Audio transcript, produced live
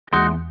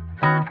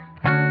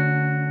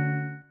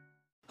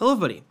Hello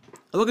everybody,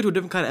 and welcome to a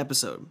different kind of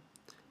episode.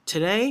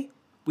 Today,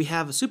 we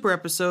have a super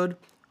episode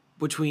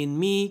between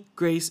me,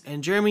 Grace,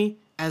 and Jeremy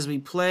as we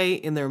play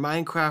in their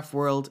Minecraft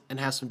world and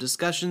have some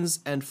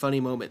discussions and funny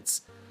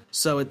moments.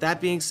 So with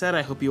that being said,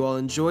 I hope you all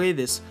enjoy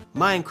this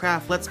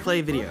Minecraft Let's Play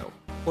video.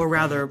 Or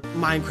rather,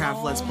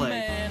 Minecraft Let's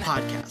Play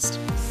podcast.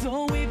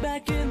 So we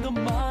back in the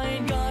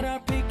mine, got our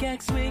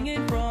pickaxe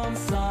swinging from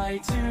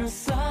side to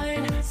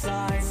side,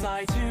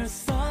 side to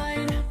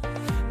side.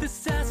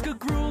 This task a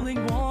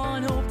grueling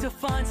one, hope to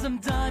find some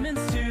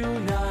diamonds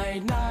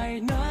tonight,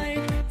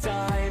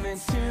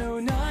 diamonds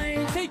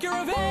tonight. Take your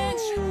revenge.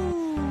 So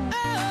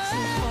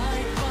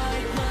fight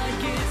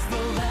like it's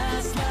the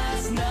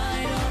last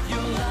night of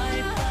your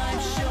life.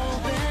 Show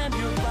them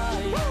you're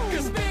right.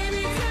 'Cause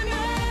baby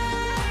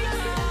tonight,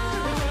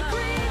 the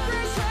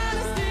creeper's trying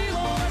to steal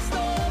our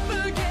stuff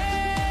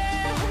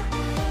again.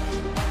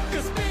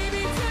 'Cause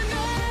baby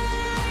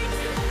tonight,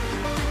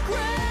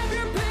 grab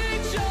your big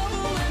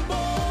shovel and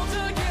bolt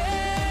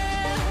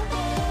again.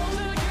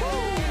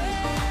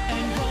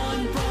 And run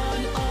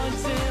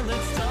until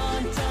it's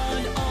done,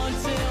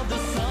 until the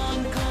sun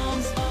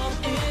comes up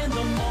in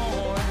the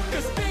morn.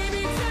 'Cause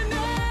baby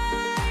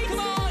tonight, come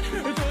on, the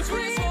creeper's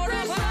trying to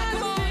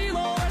steal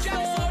our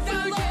stuff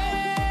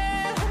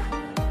again.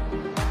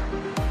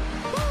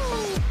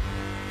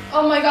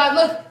 Oh my god,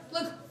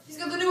 look, he's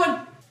got the new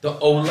one. The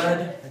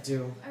OLED? I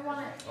do. I want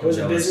it. It was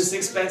a jealous. business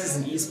expense as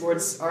an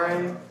esports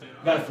RM.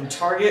 Got it from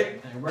Target,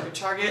 and I work at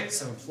Target,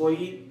 so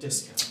employee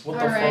discount. What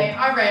the Alright,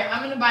 fuck?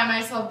 I'm gonna buy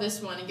myself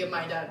this one and give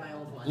my dad my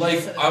old one. Like,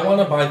 instead of I my- want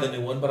to buy the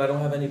new one, but I don't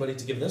have anybody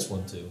to give this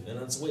one to,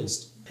 and that's a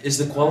waste. Is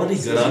the quality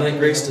good on it,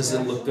 Grace? Does it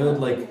look good?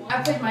 Like,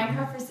 I played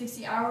Minecraft for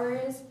 60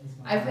 hours.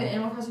 I played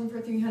Animal Crossing for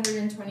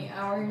 320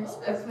 hours.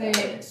 I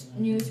played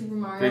New Super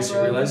Mario Grace, you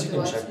Bros. realize you can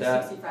Deluxe check for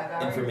that 65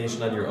 hours.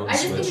 information on your own I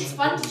just think Switch? it's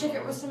fun to check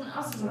it with someone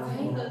else's,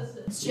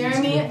 okay?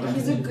 Jeremy,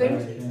 he's a good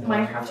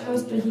Minecraft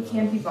host, but he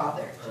can't be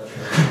bothered.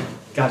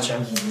 Gotcha.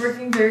 He's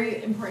working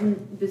very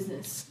important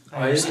business.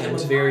 I am a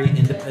very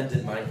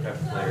independent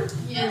Minecraft player.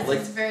 He is. Like-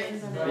 He's very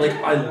independent. Like,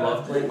 I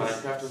love playing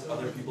Minecraft with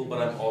other people,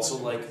 but I'm also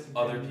like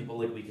other people.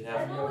 Like, we could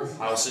have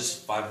houses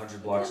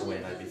 500 blocks away,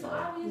 and I'd be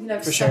fine. You can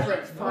have For sure.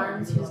 separate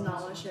farms. He does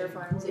not want to share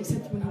farms,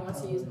 except when he wants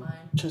to use mine.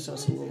 Just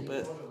us a little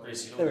bit.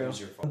 Grace, you There we don't go. use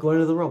your I'm phone. going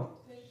into the room.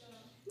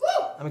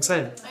 Woo! I'm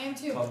excited. I am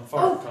too. Come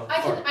far, come I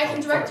can far, I can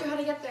come direct far. you how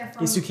to get there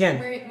from Yes, you can.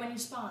 when you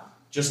spawn.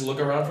 Just look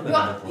around for the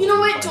You know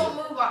what? Find Don't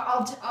it. move.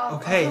 I'll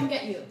Okay. come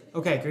get you.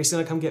 Okay, Gracie's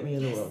gonna come get me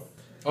in the room.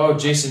 Oh,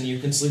 Jason, you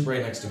can sleep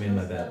right next to me in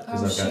my bed,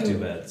 because Oh, I've got shoot. 2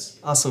 beds.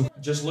 Awesome.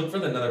 Just look for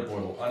the nether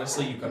portal.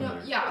 Honestly, you come No,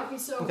 here. yeah. Okay.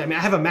 So. Okay, I mean,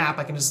 I have a map.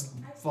 I can just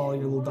follow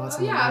your little dots.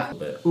 Oh yeah. A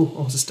bit. Ooh,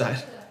 almost just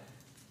died.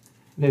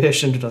 Maybe I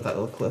shouldn't have done that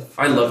little cliff.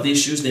 I love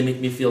these shoes. They make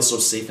me feel so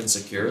safe and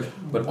secure,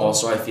 but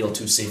also I feel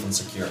too safe and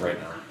secure right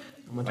now.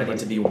 I need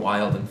to be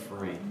wild and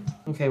free.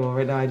 Okay, well,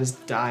 right now I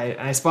just died.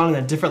 And I spawned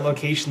in a different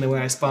location than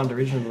where I spawned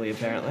originally,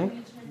 apparently.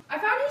 I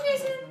found you,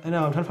 Jason. I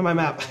know, I'm trying to find my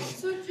map.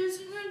 So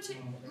just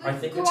I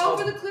think go it's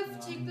over called- the cliff,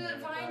 take the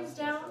vines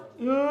down.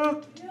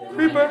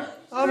 Creeper.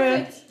 Oh,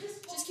 man. Perfect.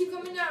 Just keep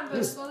coming down,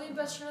 but slowly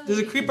but surely. There's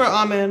a creeper.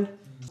 Oh, man.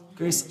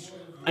 Grace,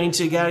 I need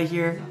to get out of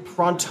here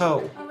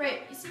pronto. All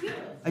right. You see me?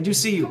 I do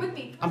see you. Come with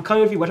me. I'm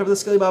coming with you. Watch out for the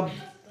Skilly Bob.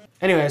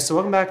 Anyway, so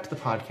welcome back to the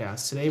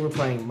podcast. Today we're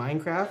playing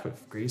Minecraft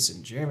with Grace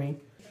and Jeremy.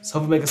 So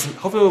hopefully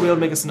we'll be able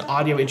to make us an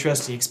audio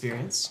interesting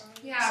experience.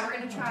 Yeah, we're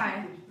gonna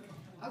try.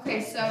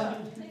 Okay, so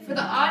for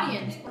the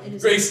audience, it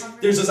is Grace,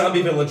 covered- there's a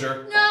zombie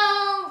villager. No.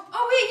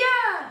 Oh wait,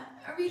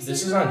 yeah. Are we?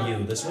 This is on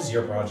you. This was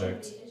your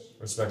project.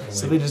 Respectfully.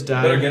 So they just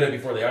died. Better get it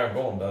before the iron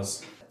golem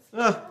does.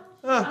 Ah,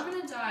 ah, I'm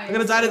gonna die. I'm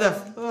gonna die to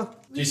death. Ah,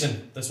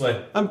 Jason, this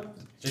way.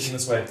 Jason,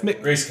 this way. Mi-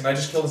 Grace, can I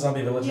just kill the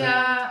zombie villager?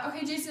 Yeah.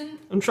 Okay, Jason.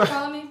 I'm trying.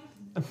 Follow me.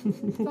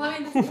 Follow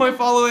me. Who am I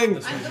following?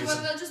 This I'm way, the Jason.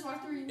 one that just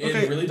walked through you. It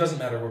Okay. really doesn't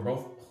matter. We're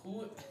both.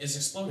 Who is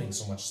exploding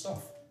so much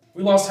stuff?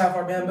 We lost half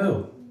our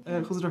bamboo.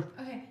 Close the door.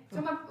 Okay,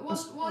 come up.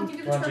 We'll give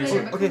you the Come on, tour Jason.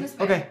 later, but Okay, come this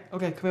way.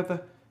 okay, come up there.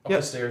 Up Yep.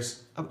 the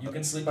stairs. Up- You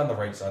can sleep on the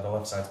right side. The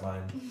left side's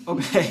mine.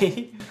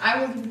 Okay. I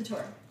will give you the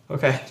tour.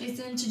 Okay,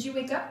 Jason, did you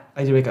wake up?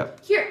 I did wake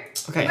up. Here.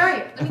 Okay. Where are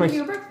you? Let me Right. give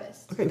you a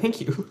breakfast. Okay, thank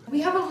you.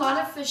 We have a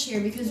lot of fish here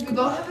because we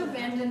both have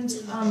abandoned.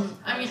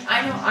 I mean,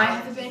 I know I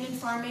have abandoned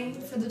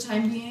farming for the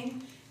time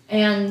being,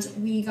 and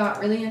we got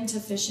really into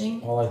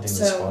fishing. All I do is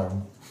So,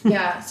 farm.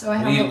 Yeah, so I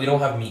have. We don't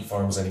have meat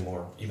farms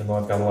anymore, even though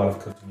I've got a lot of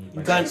cooked meat. You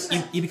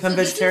become So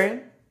this is-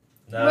 vegetarian?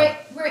 No. Wait,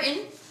 we're in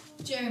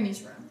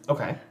Jeremy's room.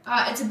 Okay.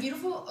 It's a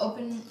beautiful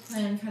open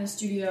plan kind of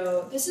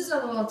studio. This is a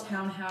little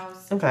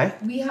townhouse. Okay.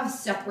 We have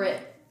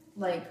separate,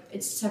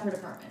 it's separate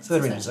apartments. So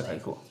the ranges. essentially.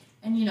 Okay, cool.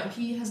 And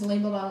he has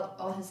labeled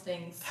all his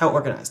things. How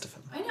organized of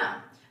him. I know.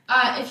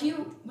 If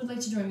you would like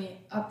to join me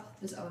up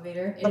this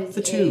elevator, it Up is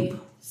the tube. a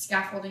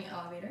scaffolding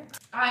elevator.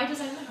 I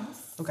designed the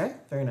house. Okay,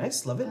 very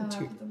nice. Love it.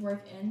 Put the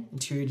work in.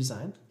 Interior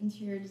design.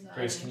 Interior design.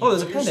 Grace, can Oh, you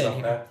there's a put your panda in stuff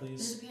here. back, There's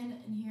please? a panda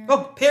in here.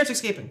 Oh, parrot's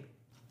escaping.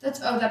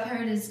 That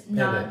parrot is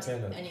not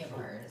Panda. any of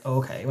ours. Oh,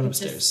 okay, it went It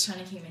just upstairs.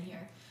 kind of came in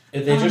here.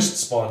 They just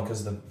spawn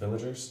because the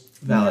villagers.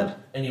 Valid.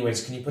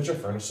 Anyways, can you put your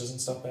furnaces and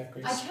stuff back,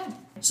 Grace? I can.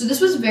 So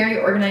this was very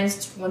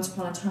organized once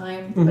upon a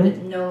time, but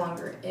it no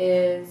longer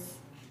is.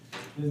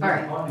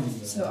 Alright,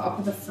 so I'll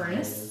put the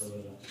furnace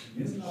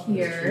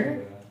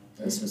here.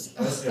 This was,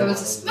 that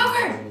was a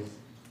smoker!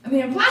 I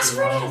mean, a blast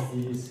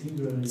furnace!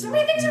 So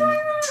many things are going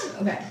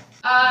wrong! Okay.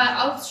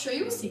 I'll show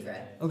you a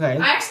secret. Okay.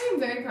 I actually am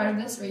very proud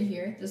of this right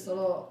here, this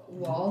little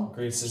wall.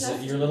 Grace, is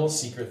it your little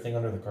secret thing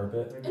under the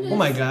carpet? It is. Oh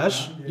my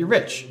gosh, you're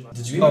rich.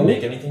 Did you even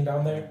make anything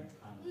down there?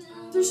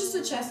 There's just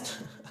a chest.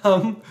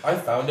 I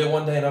found it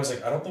one day and I was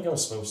like, I don't think I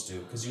was supposed to,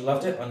 because you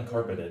left it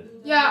uncarpeted.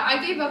 Yeah,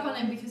 I gave up on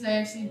it because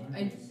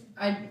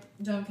I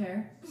don't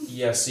care.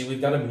 Yeah, see,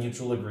 we've got a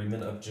mutual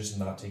agreement of just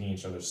not taking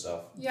each other's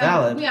stuff. Yeah,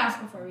 Valid. we ask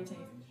before we take.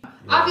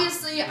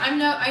 Obviously, I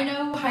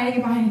know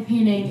hiding behind a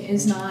painting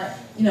is not,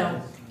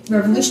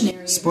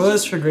 revolutionary.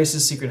 Spoilers for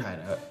Grace's secret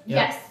hideout. Yep.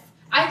 Yes.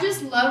 I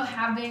just love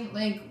having,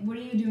 what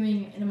are you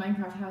doing in a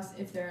Minecraft house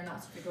if there are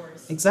not secret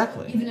doors?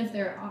 Exactly. Even if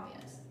they're obvious.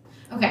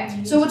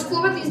 Okay, so what's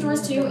cool about these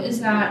doors too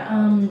is that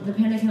the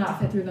panda cannot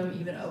fit through them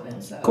even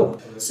open. So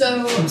Cool.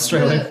 So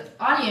the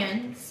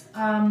audience,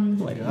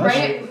 my gosh.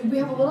 right? We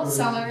have a little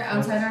cellar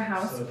outside our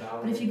house,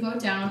 but if you go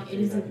down, it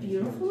is a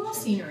beautiful little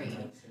scenery.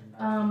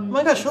 Oh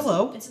my gosh,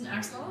 hello. It's an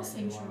axolotl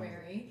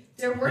sanctuary.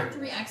 There were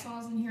 3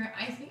 axolotls in here.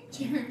 I think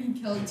Jeremy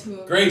killed 2 of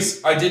them.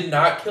 Grace, I did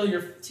not kill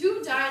your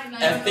 2 died, and I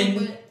don't know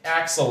effing what.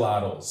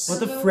 axolotls. What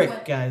the So frick,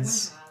 what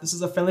guys? This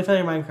is a friendly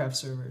Minecraft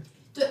server.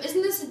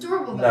 Isn't this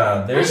adorable? Though?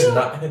 Nah, there's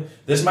Why do not.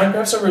 This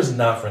Minecraft server is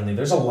not friendly.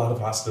 There's a lot of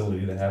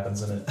hostility that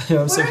happens in it.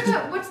 I'm so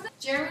What's the?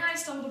 Jeremy and I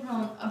stumbled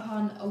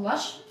upon a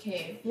lush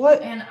cave.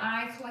 What? And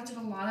I collected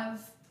a lot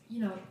of,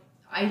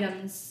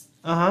 items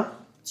Uh-huh.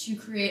 to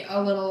create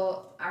a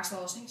little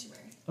axolotl sanctuary.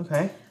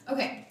 Okay.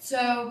 Okay,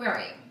 so where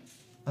are you?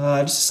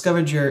 I just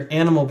discovered your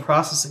animal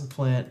processing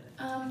plant.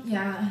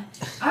 Yeah.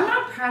 I'm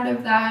not proud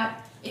of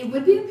that. It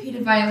would be a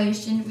PETA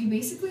violation. We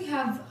basically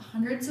have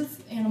hundreds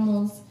of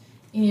animals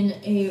in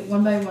a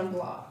 1x1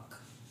 block.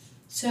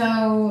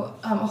 So,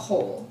 a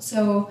hole.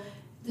 So,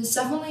 this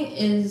definitely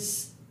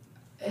is.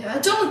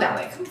 Don't look that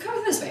way.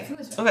 Come this way. Come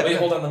this way. Okay. Wait,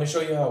 hold on. Let me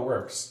show you how it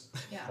works.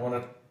 Yeah. I want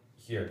to.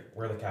 Here,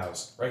 where are the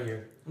cows? Right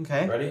here.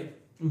 Okay. Ready?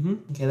 Mm-hmm.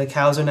 Okay, the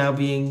cows are now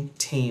being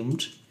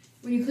tamed.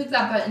 When you click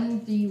that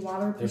button, the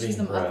water They're pushes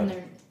being them up and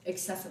bred. they're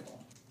accessible.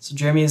 So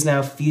Jeremy is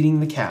now feeding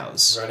the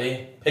cows.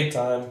 Ready? Pig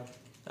time.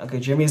 Okay,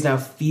 Jeremy is now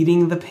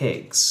feeding the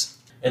pigs.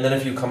 And then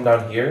if you come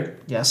down here,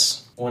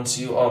 Yes. once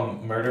you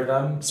murder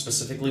them,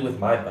 specifically with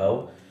my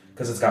bow,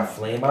 because it's got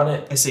flame on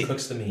it, I see. it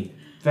cooks the meat.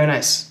 Very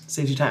nice.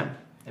 Saves you time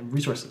and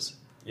resources.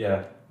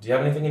 Yeah. Do you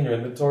have anything in your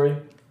inventory?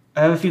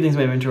 I have a few things in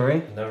my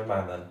inventory. Never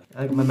mind then.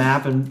 Like my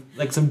map and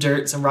some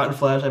dirt, some rotten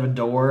flesh. I have a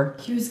door.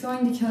 He was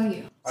going to kill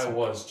you. I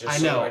was, just I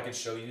so know. I could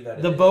show you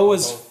that The it- bow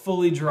was oh,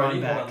 fully drawn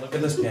ready? Hold back. on, look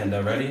at this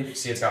panda. Ready?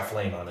 See, it's got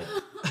flame on it.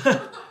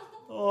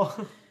 Oh.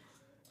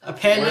 A Where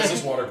panda. is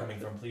this water coming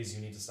from? Please,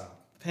 you need to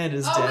stop.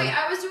 Panda's Oh dead. wait,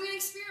 I was doing an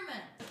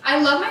experiment.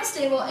 I love my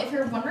stable. If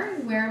you're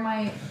wondering where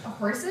my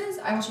horse is,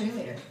 I will show you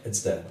later.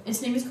 It's dead.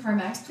 Its name is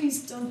Carmax.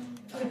 Please don't.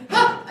 Okay.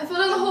 Ah! I fell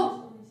down the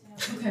hole.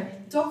 Okay.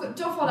 Don't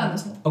fall down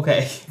this hole.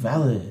 Okay.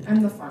 Valid.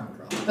 I'm the farm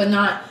girl, but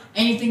not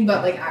anything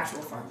but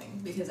actual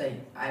farming because I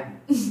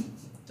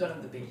don't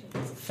have the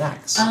patience.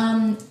 Facts.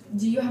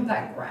 Do you have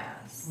that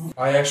grass?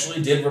 I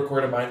actually did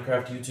record a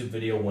Minecraft YouTube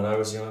video when I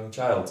was a young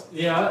child.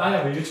 Yeah, I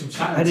have a YouTube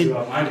channel I did- too.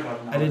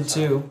 Minecraft. I did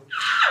too.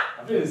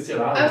 I think it's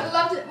still I out. would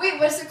love to. Wait,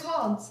 what's it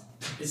called?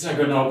 It's like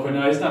a no code.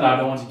 No, it's not. I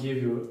don't want to give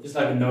you. It's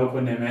like a no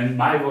code name, and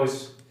my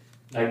voice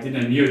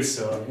didn't mute,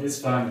 so it's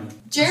fine.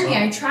 Jeremy,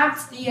 I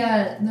trapped the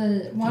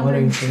Wandering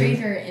wandering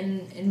trader. trader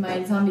in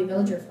my zombie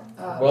villager.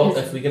 Well,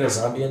 prison. if we get a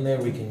zombie in there,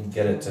 we can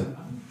get it to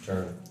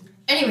turn.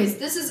 Anyways,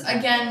 this is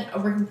again a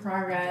work in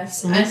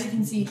progress. As you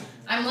can see,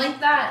 I'm like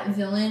that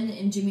villain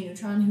in Jimmy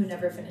Neutron who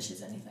never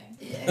finishes anything.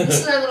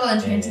 This is our little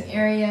enchanting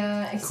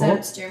area,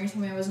 except Jeremy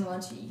told me I wasn't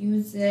allowed to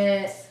use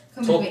it.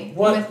 Come So, with me.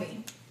 what? Come with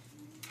me.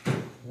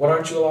 What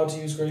aren't you allowed to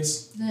use,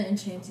 Grace? The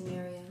enchanting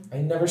area. I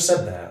never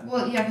said that.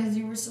 Well, yeah, because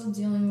you were still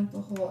dealing with the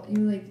whole. You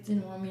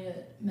didn't want me to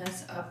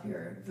mess up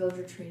your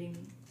villager trading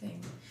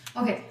thing.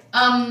 Okay.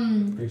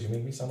 Grace, you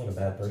make me sound like a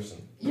bad person.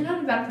 You're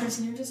not a bad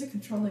person. You're just a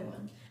controlling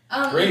one.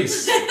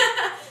 Grace.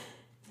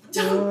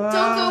 don't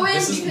go in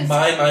This is because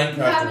my you Minecraft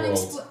haven't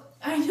world.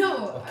 I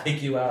know. I'll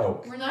kick you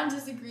out. We're not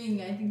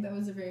disagreeing. I think that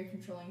was a very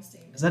controlling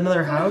statement. Is that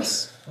another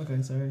house?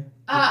 Okay, sorry.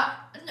 No,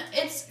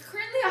 it's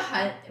currently a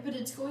hut, but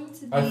it's going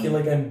to be. I feel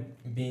like I'm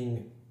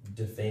being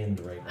defamed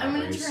right now, I'm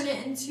gonna Grace. turn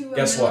it into.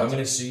 Guess a what? I'm village.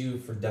 gonna sue you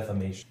for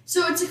defamation.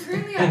 So it's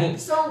currently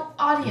audience.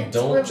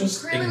 Don't we're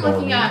just currently ignore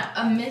looking me. at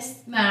a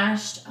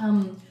mismatched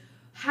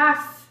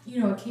half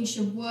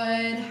acacia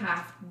wood,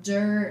 half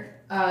dirt.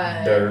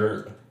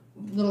 Dirt.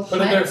 Little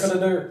Put it there. huts Put it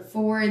there.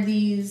 for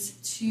these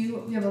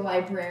two. We have a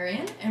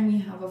librarian and we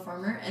have a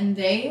farmer, and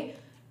they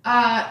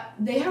have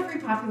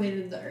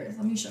repopulated the earth.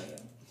 Let me show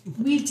you.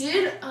 We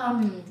did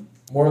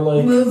More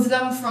like move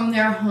them from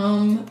their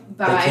home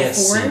they by can't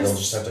see. They'll force.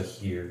 just have to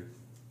hear.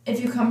 if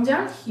you come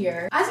down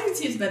here, as you can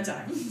see, it's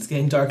bedtime. It's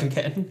getting dark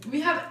again.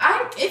 We have,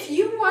 if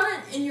you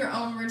want to, in your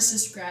own words,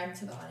 describe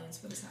to the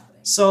audience what is happening.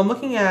 So I'm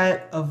looking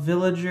at a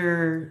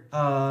villager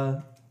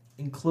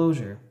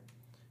enclosure.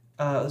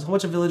 There's a whole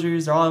bunch of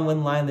villagers. They're all in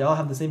one line. They all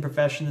have the same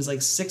profession. There's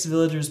like 6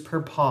 villagers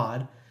per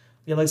pod.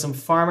 We have like some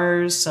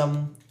farmers,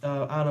 some, I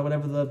don't know,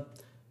 whatever the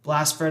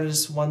blast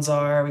furnace ones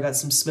are. We got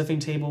some smithing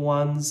table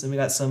ones, and we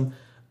got some,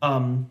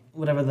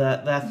 whatever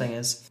that thing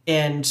is.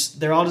 And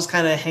they're all just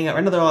kind of hanging out.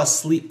 Right now they're all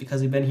asleep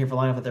because we've been here for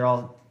long enough that they're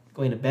all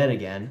going to bed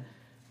again.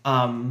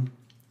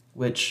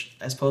 Which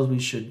I suppose we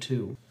should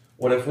too.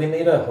 What if we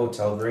made a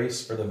hotel,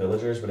 Grace, for the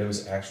villagers, but it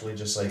was actually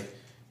just like,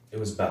 it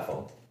was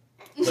Bethel.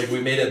 Like,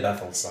 we made it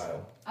Bethel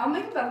style. I'll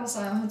make a Bethel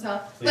style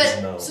hotel. Please,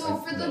 but no. so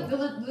for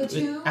the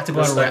two Have to go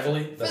on a ref.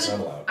 Respectfully, that's for not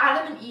the allowed.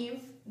 Adam and Eve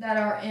that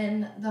are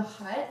in the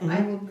hut,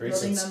 I will be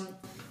Grace, building it's- them.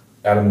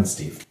 Adam and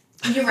Steve.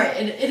 You're right.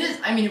 It is.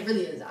 I mean, it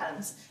really is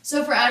Adam's.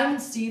 So for Adam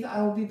and Steve,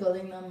 I will be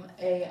building them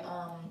a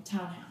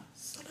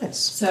townhouse. Nice.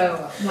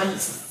 So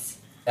once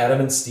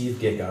Adam and Steve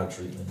get God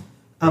treatment.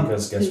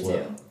 Because guess they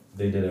what? do.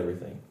 They did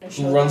everything.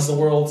 Show Who runs them.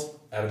 the world?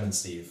 Adam and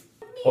Steve.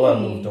 Hold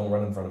on, move. Don't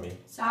run in front of me.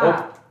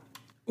 Stop.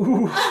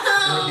 Ooh.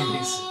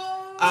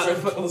 Try to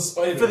pull the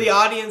spider. For the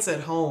audience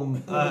at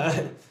home,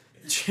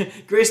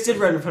 Grace did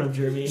run in front of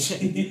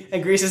Jeremy,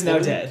 and Grace is now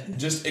dead.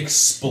 Just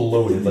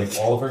exploded. Like,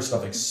 all of her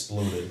stuff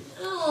exploded.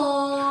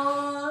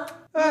 Aww.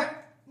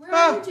 Where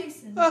Ah. are you,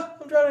 Jason?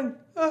 I'm drowning.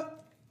 I'm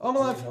Can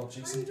alive. you help, Are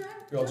you Jason? driving?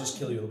 Here, I'll just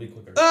kill you. It'll be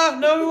quicker.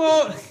 No, we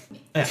won't.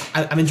 Yeah,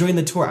 I'm enjoying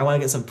the tour. I want to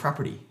get some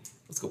property.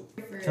 Let's go.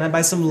 Can I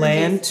buy some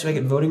land? Should I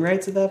get voting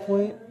rights at that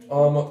point?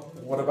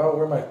 What about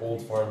where my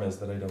old farm is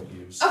that I don't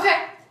use?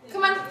 Okay,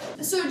 come on.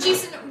 So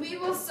Jason, we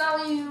will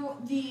sell you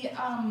the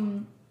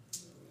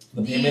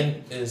The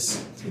payment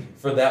is,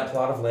 for that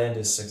plot of land,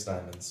 is 6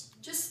 diamonds.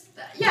 just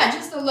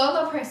the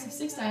low price of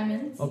 6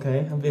 diamonds. Okay,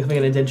 I'm becoming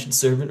an indentured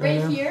servant right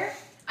Right now. here.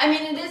 I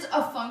mean, it is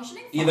a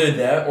functioning. Either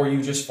that, or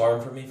you just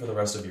farm for me for the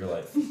rest of your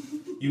life.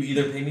 You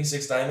either pay me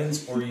 6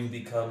 diamonds, or you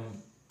become,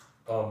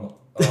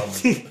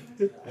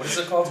 what is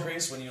it called,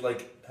 Grace, when you,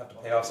 like, have to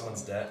pay off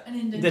someone's debt? An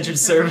Indentured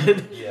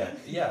servant.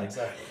 Yeah,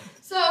 exactly.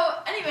 So,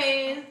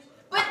 anyways,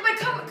 but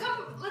come,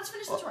 let's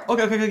finish the tour.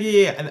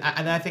 Okay, yeah.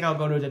 And I think I'll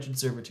go to indentured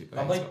servant too.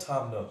 I'm like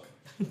Tom Nook.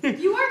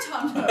 You are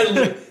Tom.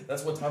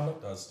 That's what Tom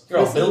Nook does. Here,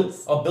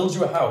 I'll build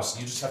you a house.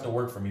 You just have to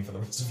work for me for the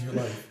rest of your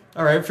life.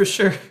 All right, for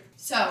sure.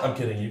 So, I'm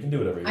kidding. You can do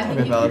whatever you I want.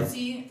 think you valid. can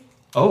see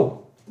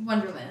Oh.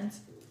 Wonderland.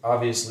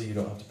 Obviously, you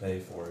don't have to pay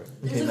for it.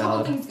 There's Okay, a couple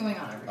valid. things going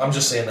on over here. I'm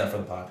just saying that for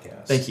the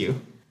podcast. Thank you.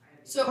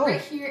 So Oh.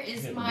 right here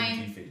is Yeah, my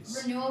winky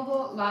face.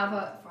 renewable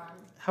lava farm.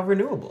 How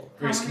renewable.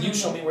 Grace, can you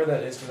show me where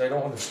that is? Because I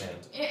don't understand.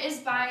 It is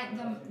by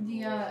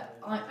the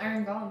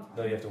iron golem farm.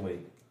 No, you have to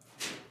wait.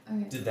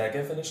 Okay. Did that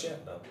get finished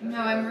yet? No. No,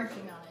 I'm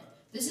working on it.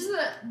 This is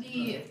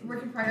the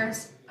work in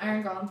progress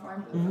iron golem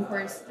farm. Of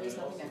course, there's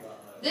nothing there.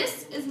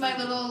 This is my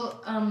little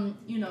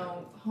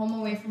home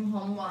away from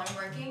home while I'm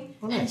working.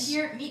 Oh, And nice.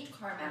 here, meet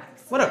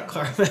Carmax. What up,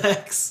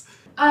 Carmax?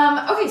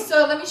 Okay,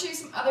 so let me show you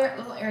some other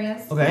little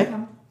areas. Okay.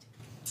 Come.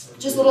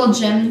 Just little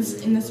gems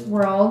in this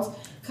world.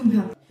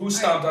 Come. Who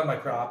stomped on my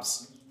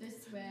crops?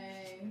 This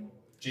way.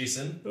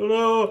 Jason? Oh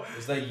no.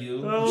 Was that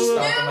you? Oh. You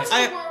stomped on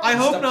my I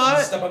hope You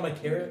not. step on my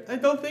carrot? I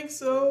don't think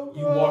so.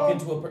 You walk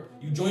into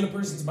you join a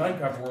person's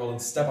Minecraft world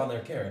and step on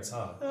their carrots,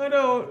 huh? I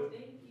don't.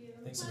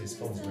 I think somebody's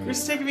phone's You're ringing.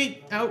 just taking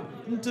me out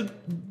into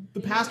the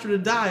pasture to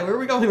die. Where are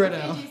we going right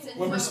now? Okay, Jason,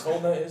 Whoever's so-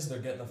 phone that is, they're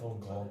getting a phone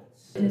call.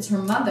 And it's her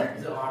mother.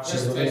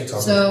 She's literally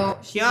talking. So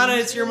Kiana,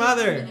 it's your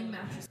mother.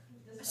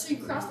 So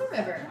you cross the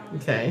river.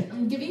 Okay.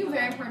 I'm giving you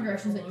very important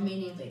directions that you may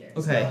need later.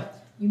 Okay. So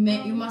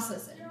you must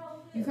listen.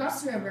 You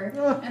cross the river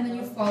and then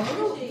you follow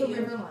the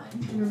river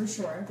line, the river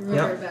shore, the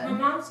river bed. My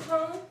mom's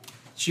calling.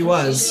 She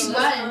was. She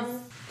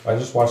was. I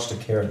just watched a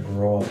carrot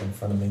grow up in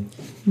front of me.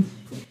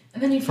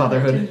 And then you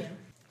Fatherhood. continue.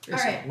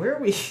 Alright. Where are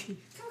we?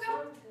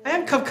 Come. I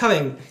am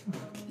coming.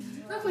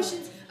 No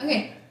questions.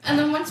 Okay. And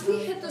then once we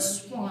hit the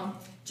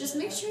swamp, just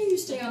make sure you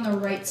stay on the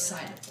right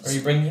side. Are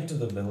you bringing him to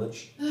the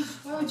village?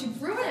 Why would you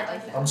ruin it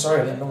like that? I'm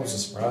sorry, I didn't know it was a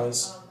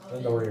surprise. I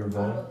didn't know where you were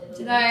going.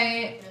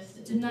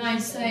 Didn't I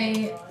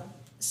say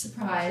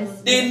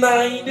surprise? Didn't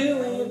I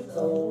do it?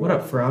 What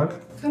up, frog?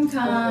 Come.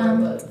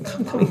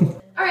 Coming.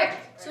 Alright,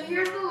 so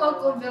here's the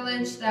local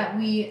village that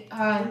we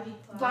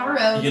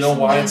borrowed. You know some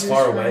why it's villagers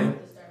far from. away?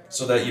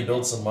 So that you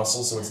build some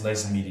muscle so it's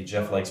nice and meaty.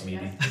 Jeff likes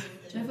meaty.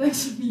 Jeff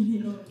likes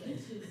meaty.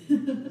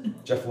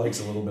 Jeff likes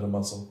a little bit of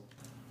muscle.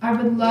 I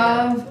would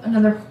love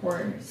another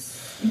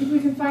horse. I think we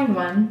can find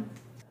one.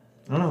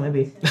 I don't know,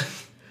 maybe.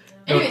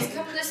 Anyways,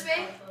 come this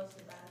way.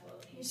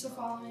 You still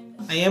following me?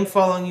 I am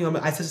following you.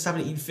 I just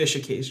happen to eat fish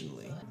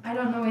occasionally. I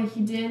don't know what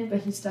he did, but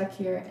he's stuck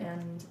here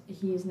and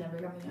he's never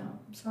coming out.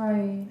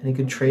 Sorry. Any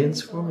good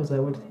trades for him? Is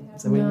that what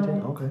you No.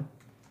 did? Okay.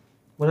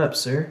 What up,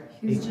 sir?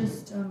 He's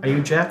just Are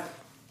you Jeff?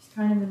 he's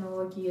kind of in the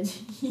look he is.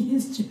 He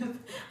is Jeff.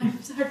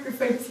 I'm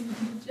sacrificing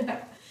you,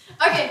 Jeff.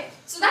 Okay,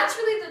 so that's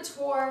really the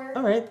tour.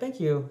 All right, thank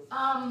you.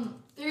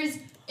 There's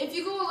if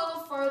you go a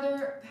little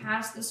farther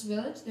past this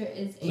village, there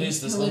is a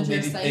Please, this little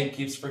villager baby site. pig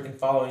keeps freaking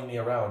following me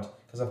around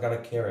because I've got a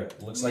carrot.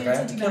 It looks like Yeah, I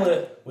have to take kill it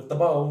it with the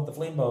bow, the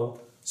flame bow.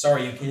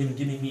 Sorry, you can't even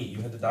give me meat.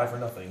 You had to die for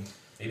nothing.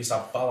 Maybe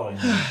stop following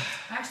me. I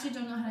actually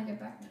don't know how to get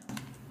back now.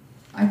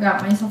 I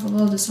got myself a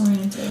little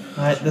disoriented.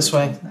 All right, this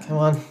way. Come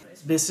on.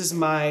 This is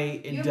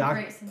my You have a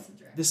great sense of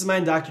direction. This is my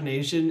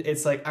indoctrination.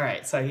 It's like, all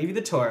right, so I gave you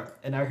the tour,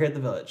 and now we're here at the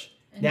village.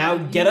 And Now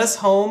now get you- us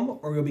home,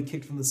 or we'll be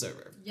kicked from the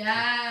server.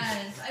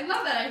 Yes, I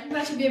love that. I think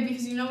that should be it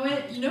because you know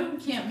what? You know who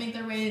can't make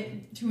their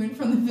way to and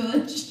from the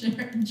village?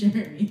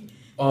 Jeremy.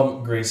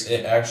 Grace,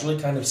 it actually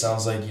kind of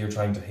sounds like you're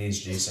trying to haze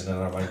Jason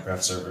in our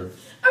Minecraft server.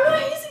 I'm not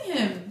hazing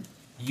him.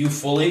 You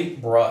fully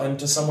brought him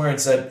to somewhere and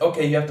said,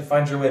 okay, you have to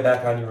find your way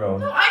back on your own.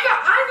 No, I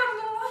got a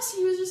little lost.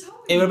 He was just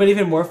helping. It would have been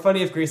even more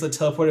funny if Grace had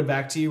teleported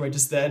back to you right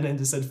just then and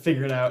just said,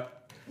 figure it out.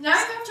 Now I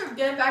have to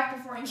get back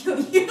before I kill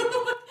you.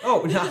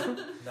 Oh,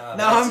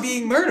 now I'm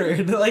being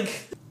murdered.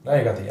 Like, Now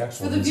you got the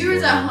actual For the easy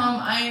viewers way. at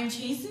home, I am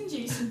chasing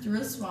Jason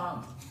through a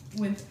swamp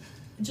with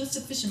just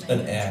a fisherman. An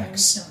trying to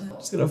axe. kill him.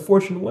 it's gonna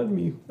fortune won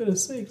me. For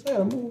goodness sakes, I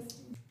gotta move.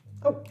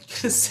 Oh,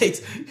 goodness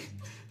sakes.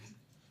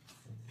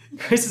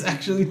 Grace is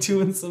actually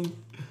doing some,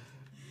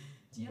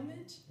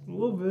 Damage? a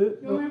little bit.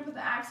 You want me to put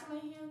the axe in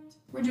my hand?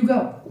 Where'd you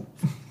go?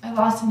 I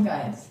lost him,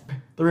 guys.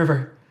 The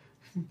river.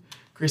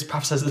 Grace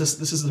prophesies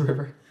this is the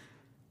river.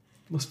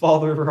 Must follow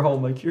the river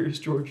home like Curious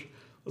George.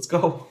 Let's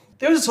go.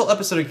 There was this whole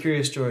episode of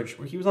Curious George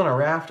where he was on a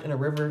raft in a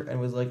river and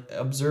was like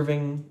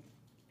observing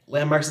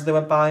landmarks as they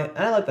went by. And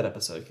I like that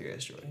episode of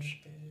Curious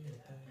George.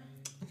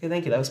 Okay,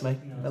 thank you. That was my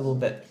little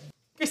bit.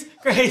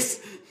 Grace!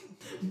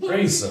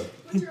 Grace,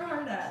 What's your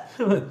heart at?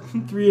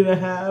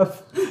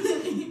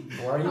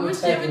 3.5. why are you How much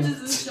attacking? damage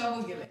is this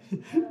shovel giving?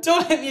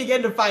 Don't hit me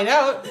again to find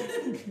out. Jason,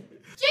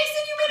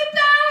 you made it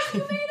back! You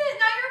made it!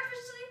 Now you're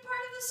officially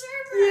part of the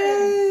server!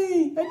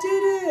 Yay! I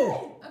did it!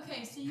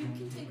 Okay, so you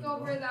can take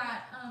over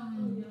that,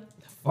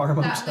 Farm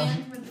I'm that telling.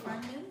 land where the farm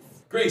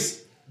is.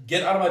 Grace,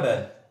 get out of my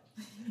bed.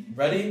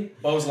 Ready?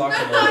 Bow's locked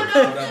and No, loaded.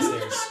 no, Go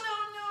downstairs.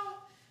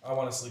 no. I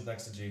want to sleep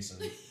next to Jason.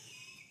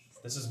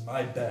 This is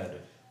my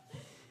bed.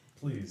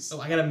 Please. Oh,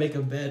 I gotta make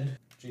a bed.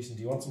 Jason,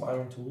 do you want some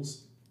iron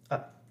tools?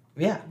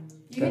 Yeah.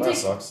 You can That take.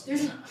 sucks.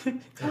 There's an. Oh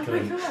my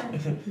Okay. god.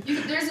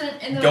 There's an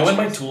in the Go in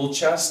my chest- tool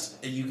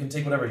chest. You can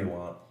take whatever you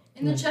want.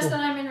 In the Yeah, chest cool. that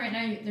I'm in right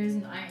now, there's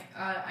an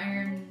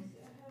iron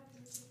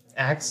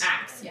Axe.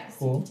 axe. Yes,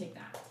 Cool. you can take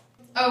that.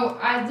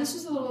 Oh, this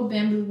was a little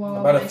bamboo wall.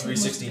 I'm about I a took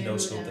most of 360 the no bamboo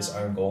scope this down.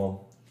 iron golem.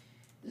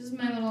 This is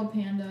my little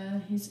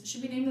panda.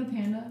 Should we name the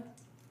panda?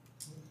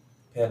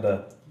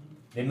 Panda.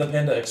 Name the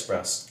Panda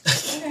Express.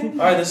 Okay.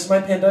 Alright, this is my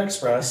Panda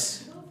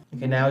Express.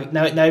 Okay, now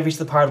you've reached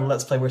the part of the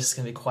Let's Play where it's just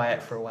gonna be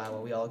quiet for a while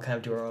while we all kind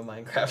of do our own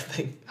Minecraft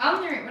thing.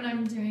 I'll narrate what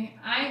I'm doing.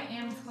 I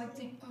am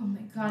collecting. Oh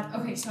my god.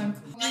 Okay, so I'm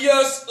collecting.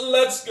 Yes,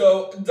 let's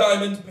go.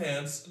 Diamond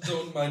pants.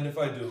 Don't mind if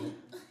I do.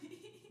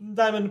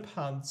 Diamond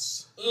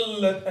pants.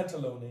 Le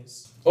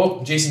pantalones.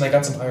 Oh, Jason, I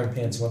got some iron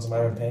pants. You want some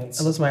iron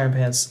pants? I love my iron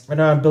pants. Right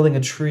now I'm building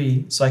a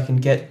tree so I can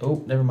get.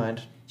 Oh, never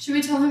mind. Should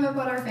we tell him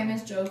about our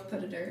famous joke?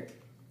 Put a dirt.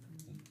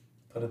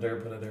 Put a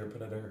dirt, put a dirt,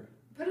 put a dirt.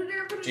 Put a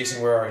dirt. Put a Jason,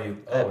 dirt. where are you?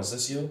 Oh, is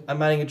this you? I'm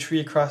mining a tree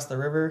across the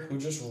river. Who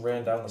just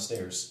ran down the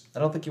stairs? I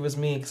don't think it was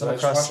me because Did I'm I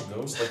just across. watch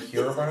a ghost like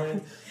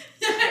Herobrine?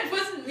 It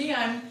wasn't me.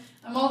 I'm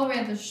all the way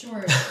at the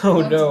shore. Oh,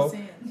 Lots of no.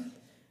 sand.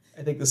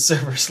 I think the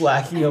server's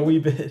lacking a wee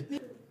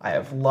bit. I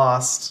have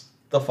lost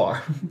the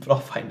farm, but I'll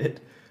find it.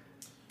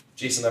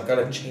 Jason, I've got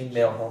a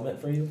chainmail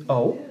helmet for you.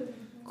 Oh,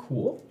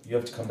 cool. You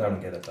have to come down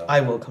and get it though. I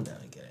will come down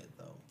and get it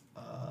though.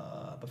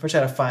 But first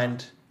I gotta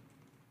find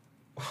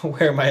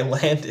where my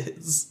land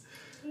is.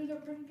 Put it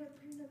up. Put it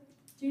up. Put it up.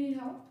 Do you need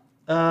help?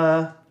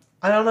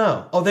 I don't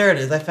know. Oh, there it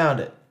is. I found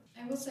it.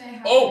 I will say I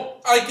have.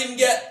 Oh, I can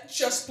get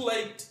chest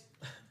plate.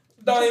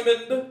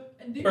 Diamond.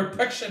 And do-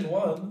 Perfection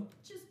 1.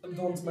 Just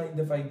Don't mind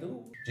if I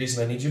do.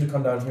 Jason, I need you to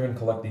come down here and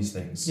collect these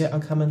things. Yeah,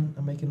 I'm coming.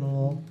 I'm making a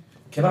little.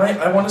 Can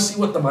I want to see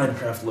what the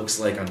Minecraft looks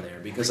like on there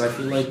because I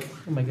feel like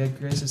Oh my god,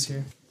 Grace is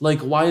here.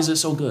 why is it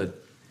so good?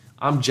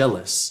 I'm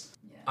jealous.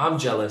 Yeah. I'm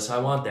jealous. I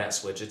want that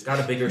Switch. It's got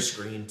a bigger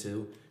screen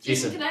too.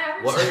 Jason, Jason, can I have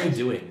your what are you Switch?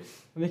 doing?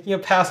 I'm making a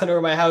path under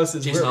where my house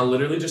is. Jason, I'll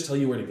literally just tell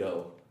you where to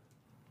go.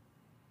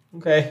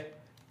 Okay.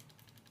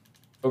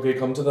 Okay,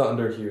 come to the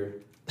under here.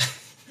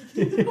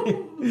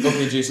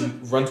 Okay,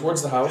 Jason, run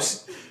towards the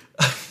house.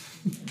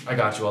 I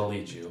got you. I'll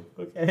lead you.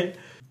 Okay.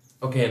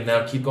 Okay, and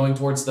now keep going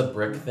towards the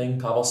brick thing,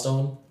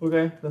 cobblestone.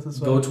 Okay. That's this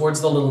Go way.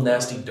 towards the little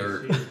nasty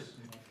dirt.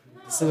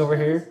 This thing over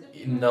here.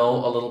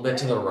 No, a little bit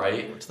to the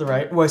right. To the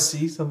right. Oh, I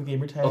see some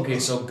gamer tag. Okay,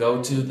 so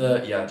go to the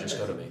just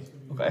go to me,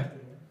 Okay.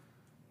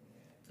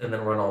 and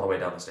then run all the way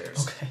down the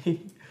stairs. Okay.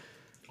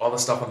 All the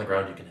stuff on the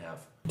ground you can have.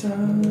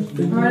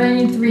 Alright, I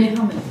need 3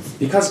 helmets.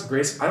 Because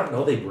Grace, I don't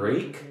know, they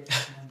break.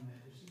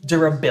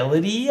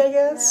 Durability, I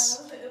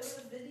guess.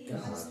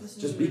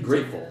 Just be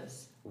grateful.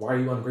 Why are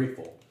you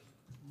ungrateful?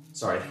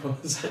 Sorry.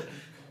 What was it?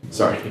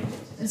 Sorry.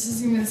 This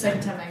is gonna be the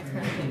second time I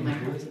currently played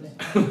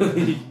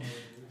Minecraft today.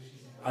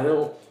 I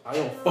don't. I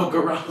don't fuck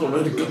around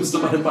when it comes to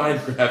my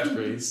Minecraft,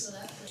 Grace.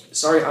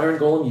 Sorry, Iron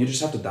Golem, you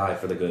just have to die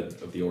for the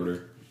good of the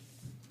Order.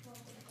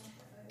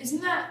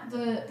 Isn't that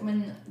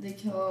when they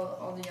kill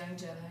all the young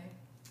Jedi?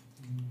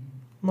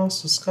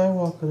 Master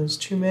Skywalker, there's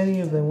too many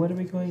of them. What are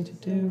we going to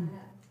do?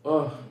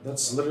 Oh,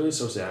 that's literally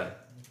so sad.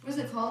 What is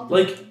it called?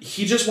 Like,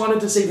 he just wanted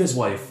to save his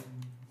wife.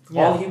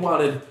 Yeah. All he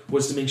wanted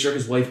was to make sure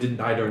his wife didn't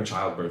die during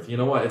childbirth. You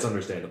know what? It's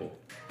understandable.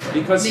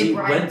 Because They he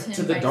bribed went him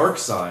to the by- dark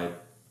side,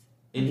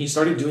 and he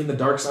started doing the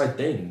dark side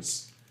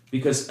things.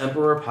 Because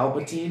Emperor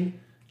Palpatine,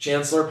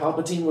 Chancellor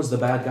Palpatine was the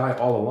bad guy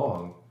all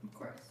along. Of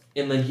course.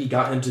 And then he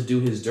got him to do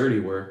his dirty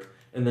work,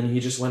 and then he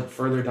just went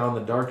further down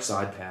the dark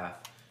side path,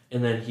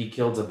 and then he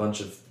killed a bunch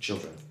of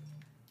children.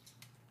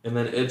 And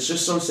then it's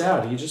just so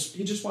sad. He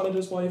just wanted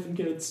his wife and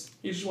kids.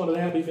 He just wanted a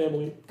happy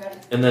family. Got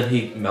it. And then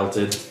he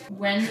melted.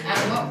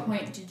 At what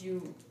point did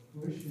you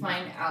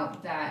find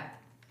out that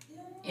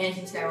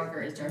Anakin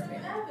Skywalker is Darth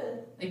Vader?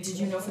 Like, did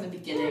you know from the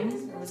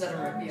beginning, or was that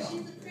a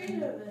reveal?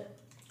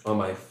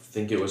 I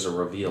think it was a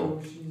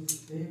reveal.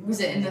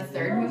 Was it in the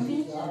third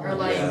movie, or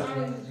like,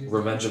 Yeah.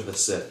 Revenge of the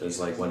Sith is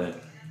like when it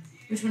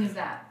which one is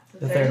that?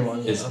 The third one.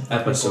 is Of the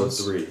episode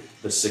prequels. 3,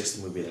 the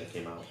 6th movie that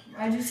came out.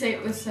 Why'd you say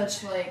it with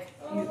such like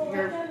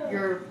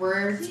your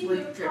words were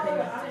dripping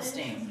with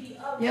disdain?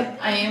 Yep,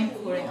 I am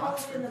quoting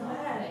Oxford.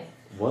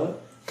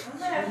 What?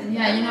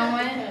 Yeah, you know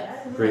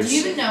what? Do Grace. you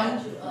even know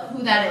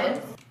who that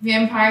is?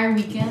 Vampire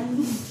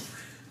Weekend.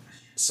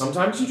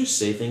 Sometimes you just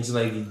say things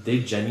and they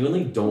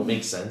genuinely don't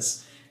make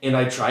sense. And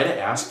I try to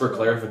ask for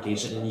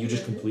clarification and you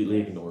just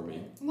completely ignore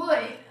me.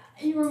 What?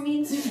 You were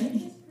mean to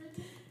me.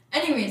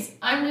 Anyways,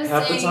 I'm just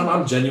Half the saying. time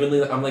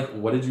I'm like,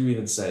 what did you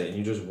even say? And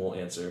you just won't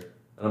answer.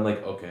 And I'm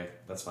like, okay,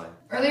 that's fine.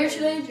 Earlier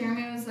today,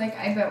 Jeremy was like,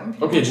 I bet when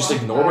people Okay, just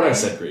walk ignore what I by-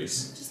 said,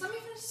 Grace. Just let me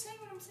finish saying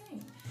what I'm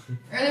saying.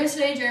 Earlier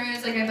today, Jeremy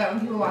was like, I bet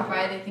when people walk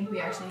by, they think we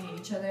actually hate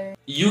each other.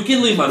 You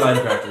can leave my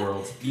Minecraft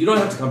world. You don't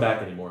have to come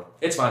back anymore.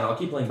 It's fine, I'll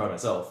keep playing by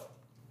myself.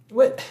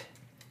 What?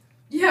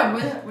 Yeah,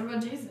 what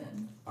about Jason?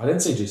 I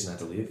didn't say Jason had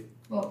to leave.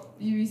 Well,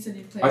 you said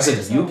you'd play I by said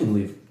yourself. you can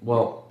leave.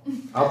 Well,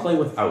 I'll play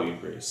without you,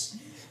 Grace.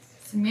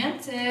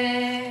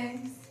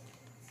 Semantics.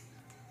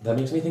 That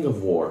makes me think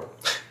of war.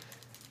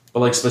 But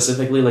like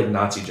specifically like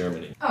Nazi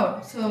Germany.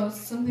 Oh, so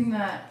something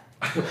that...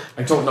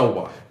 I don't know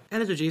why.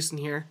 Editor Jason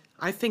here.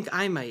 I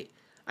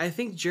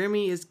think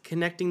Jeremy is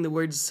connecting the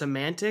words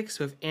semantics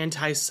with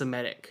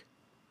anti-Semitic.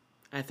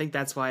 I think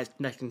that's why it's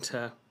connecting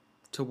to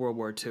World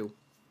War II.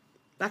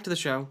 Back to the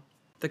show.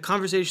 The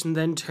conversation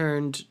then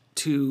turned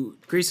to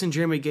Grace and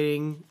Jeremy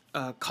getting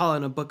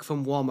Colin a book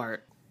from Walmart.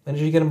 When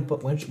did you get him?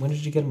 When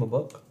did you get him a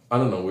book? I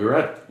don't know. We were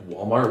at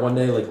Walmart one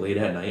day, like late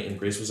at night, and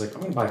Grace was like,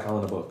 "I'm gonna buy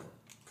Colin a book,"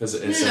 because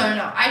it's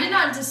No. I did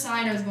not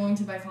decide I was going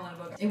to buy Colin a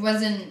book. It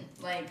wasn't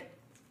like...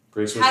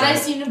 Grace was Had I trying-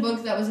 seen a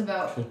book that was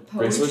about poetry...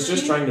 Grace was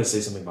just trying to say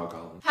something about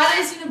Colin. Had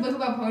I seen a book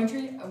about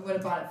poetry, I would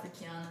have bought it for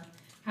Kiana.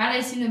 Had I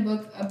seen a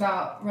book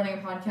about running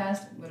a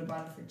podcast, I would have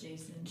bought it for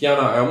Jason. Kiana,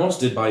 I almost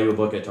did buy you a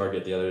book at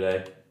Target the other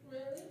day.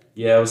 Really?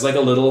 Yeah, it was like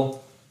a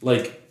little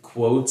like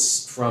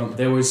quotes from.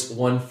 There was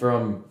one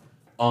from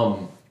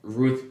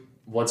Ruth.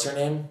 What's her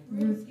name?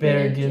 Ruth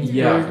Bader Bader Ginsburg.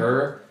 Yeah,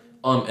 her.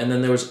 And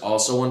then there was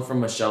also one from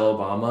Michelle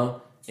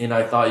Obama, and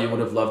I thought you would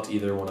have loved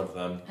either one of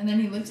them. And then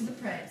he looked at the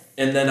price.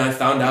 And then I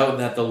found out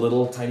that the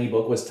little tiny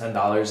book was $10, and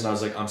I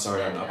was like, I'm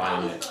sorry, I'm not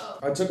buying it.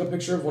 I took a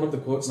picture of one of the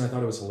quotes, and I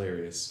thought it was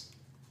hilarious.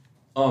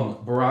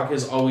 Barack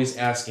is always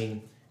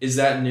asking, is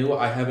that new?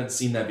 I haven't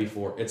seen that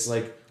before. It's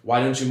like,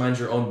 why don't you mind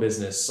your own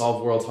business?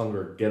 Solve world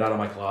hunger. Get out of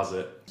my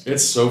closet.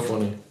 It's so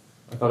funny.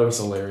 I thought it was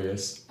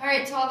hilarious.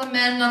 Alright, to all the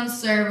men on the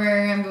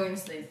server, I'm going to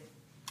sleep.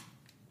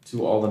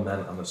 To all the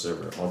men on the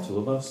server, all two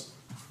of us.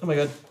 Oh my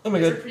god. Oh my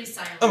You're god. pretty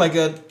silent. Oh my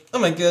god. Oh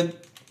my god.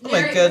 Oh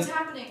my Narrate god. what's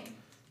happening?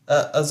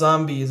 A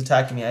zombie is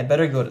attacking me. I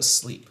better go to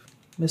sleep.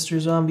 Mr.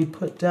 Zombie,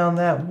 put down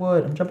that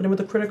wood. I'm jumping in with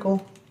a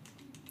critical.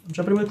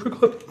 Critical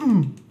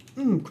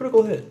hit.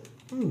 Critical hit.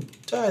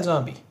 Die,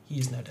 zombie.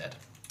 He's now dead.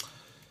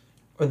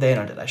 Or they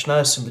are dead. I should not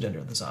assume the gender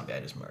of the zombie I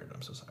just murdered.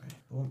 I'm so sorry.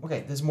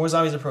 Okay, there's more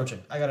zombies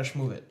approaching. I gotta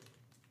schmove it.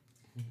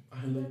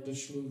 I like the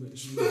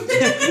shmooze.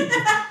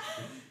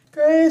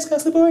 Grace, can I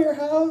sleep over at your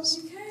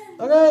house? You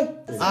can.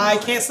 Okay. I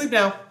can't sleep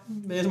now.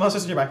 There's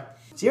monsters nearby.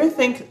 Do you ever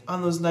think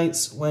on those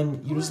nights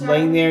when you're just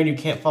laying there and you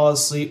can't fall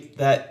asleep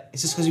that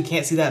it's just because you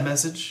can't see that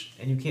message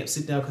and you can't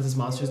sleep now because there's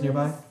monsters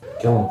nearby?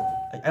 Kill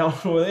him. I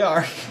don't know where they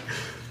are.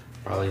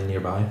 Probably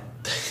nearby.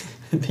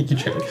 Thank you,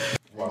 Jeremy.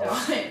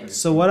 Died.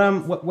 So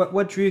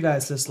what drew you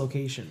guys to this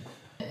location?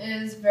 It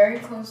is very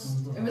close.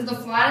 It was the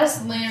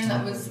flattest land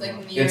that was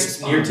like near It's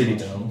spawn. near Titty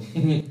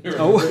Town.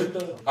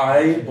 Oh.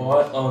 I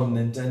bought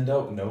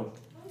Nintendo. Nope.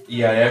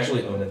 Yeah, I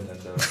actually own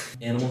Nintendo.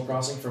 Animal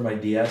Crossing for my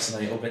DS,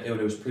 and I opened it.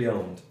 It was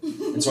pre-owned,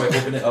 and so I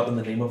opened it up, and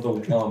the name of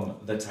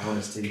the town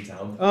is Titty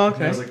Town. Oh, And I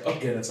okay. was like,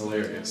 okay, that's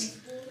hilarious.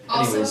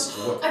 Also, Anyways,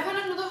 what, I found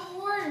another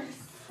horse.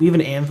 We have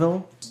an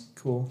anvil.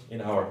 Cool. in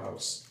our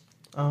house.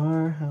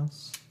 Our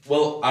house.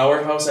 Well,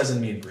 our house as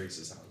in me and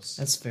Grace's house.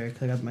 That's fair,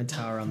 because I got my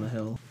tower on the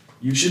hill.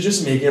 You should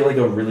just make it like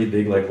a really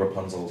big like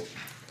Rapunzel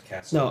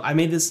cast. No, I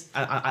made this.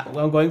 What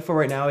I'm going for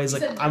right now is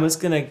like I'm just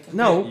gonna.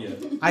 No, Yeah.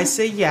 I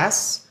say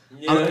yes.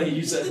 Yeah,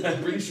 you said.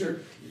 I'm pretty sure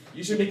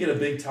you should make it a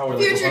big tower.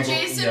 Like Future Rapunzel.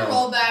 Jason, Yeah.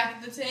 roll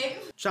back the tape.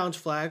 Challenge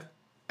flag.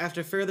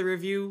 After further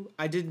review,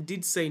 I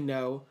did say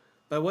no,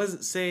 but I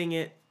wasn't saying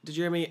it to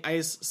Jeremy. I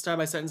just started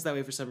my sentence that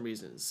way for some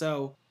reason.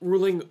 So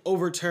ruling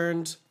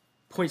overturned,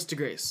 points to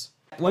Grace.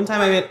 One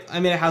time I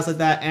made a house like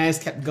that, and I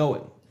just kept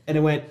going, and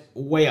it went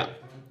way up.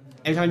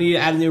 Every time I needed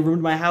to add a new room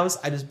to my house,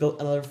 I just built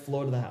another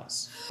floor to the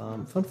house.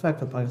 Fun fact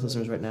for the podcast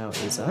listeners right now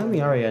is I'm the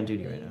RA on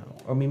duty right now.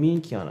 Or me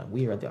and Kiana,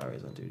 we are the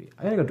RAs on duty.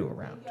 I gotta go do a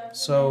round.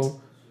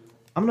 So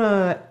I'm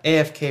gonna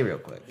AFK real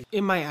quick.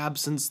 In my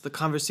absence, the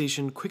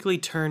conversation quickly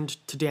turned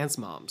to dance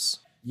moms.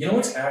 You know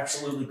what's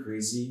absolutely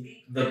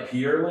crazy? The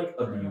peer like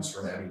abuse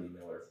from Abby Lee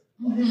Miller.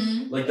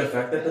 Mm-hmm. Like the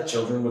fact that the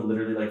children would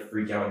literally like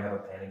freak out and have a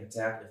panic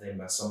attack if they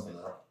mess something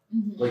up.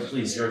 Mm-hmm. Like,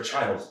 please, you're a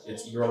child.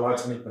 You're allowed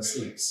to make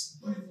mistakes.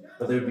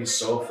 But they would be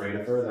so afraid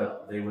of her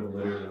that they would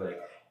literally like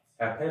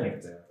have panic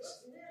attacks.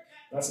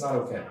 That's not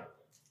okay.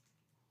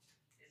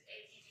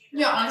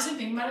 Yeah, honestly,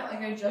 think about it.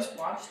 Like, I just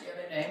watched the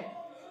other day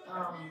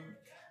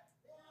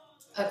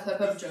a clip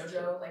of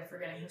JoJo, like,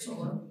 forgetting her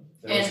solo.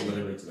 That was And-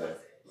 literally today.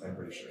 I'm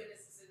pretty sure.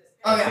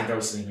 Oh, I yeah. think I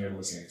was sitting here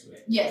listening to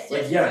it. Yes,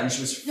 Like, yes. yeah, and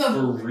she was No,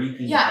 freaking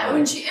Yeah, out.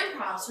 when she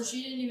improv, so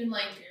she didn't even,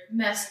 like,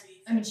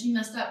 she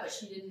messed up, but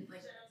she didn't,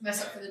 like,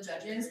 mess up for the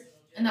judges.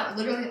 And that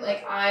literally,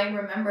 like, I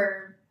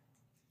remember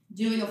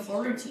doing a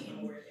floor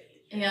routine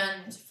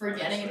and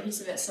forgetting a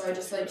piece of it, so I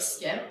just, like,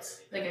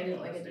 skipped. Like, I did,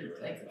 like,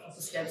 a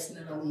couple skips and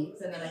then a leap,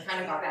 and then I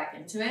kind of got back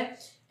into it.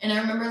 And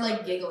I remember,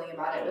 like, giggling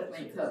about it with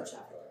my coach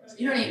afterwards.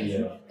 You know what I mean?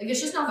 Yeah. Like, it's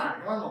just not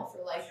that normal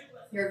for, like,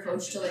 your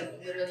coach to,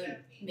 like, literally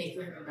make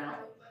you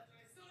hyperventilate.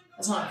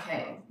 That's not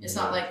okay. It's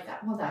not like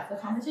that. Well, that's the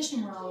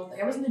competition world.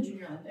 Like, I was in the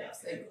Junior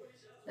Olympics. Like,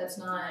 that's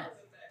not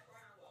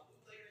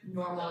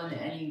normal in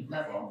any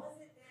level.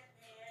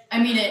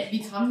 I mean, it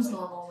becomes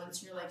normal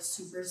once you're like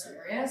super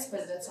serious,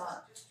 but that's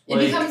not. It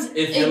Like, becomes if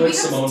it you're like becomes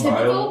Simone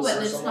typical, Biles but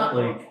or it's something, not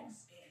like- normal.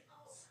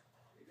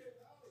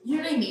 You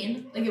know what I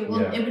mean? Like, it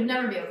will. Yeah. It would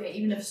never be okay,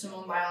 even if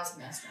Simone Biles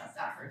messed up.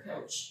 That her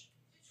coach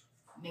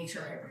makes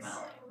her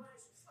hyperventilating,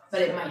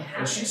 but it might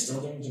happen. Is she still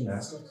doing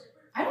gymnastics?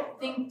 I don't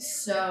think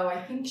so. I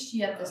think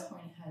she at this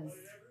point has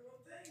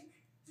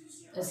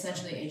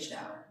essentially aged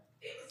out.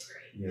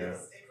 Yeah.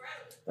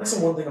 That's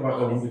the one thing about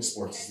Olympic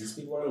sports. Is these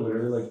people are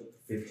literally like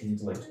 15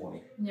 to like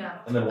 20. Yeah.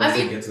 And then I once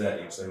mean- they get to that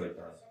age, they're like,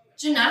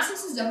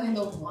 Gymnastics is definitely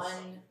the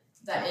one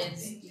that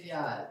is the,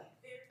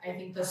 I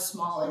think, the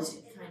smallest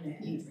kind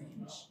of age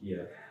range. yeah.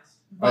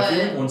 But, I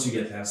feel like once you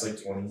get past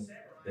like 20,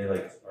 they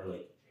like are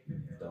like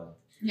done.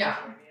 yeah.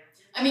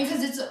 I mean,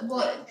 because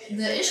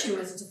the issue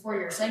is it's a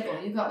 4-year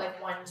cycle. You've got like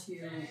 1,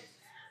 2,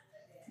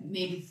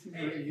 maybe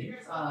 3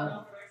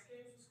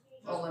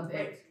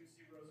 Olympic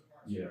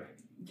Yeah.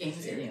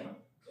 games in you,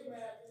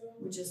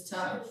 which is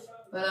tough.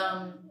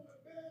 But,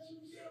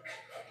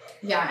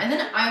 yeah, and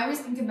then I always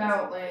think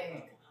about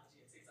like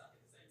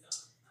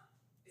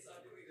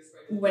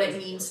what it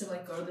means to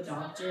like go to the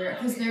doctor,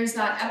 because there's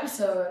that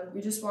episode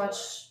we just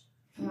watched.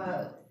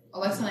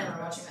 Alexa and I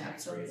were watching the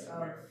episode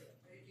of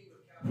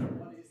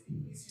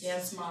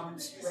Dance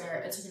Moms,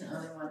 where it's like an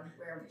early one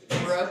where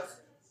Brooke,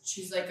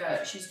 she's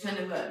kind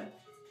of a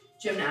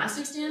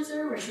gymnastics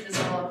dancer where she does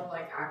a lot of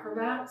like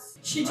acrobats.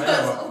 She I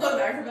does know. a lot of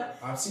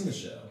acrobats. I've seen the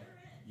show.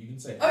 You can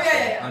say. Oh,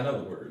 yeah. I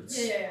know the words.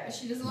 Yeah.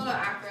 She does a lot of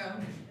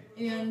acro,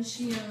 and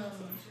she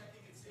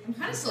I'm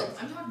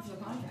talking for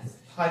the podcast.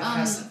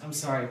 Podcast. I'm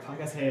sorry.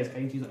 Podcast. Hey, I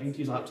need to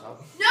use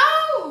laptop.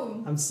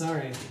 No. I'm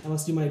sorry. I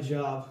must do my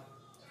job.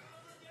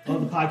 I'll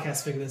let the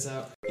podcast figure this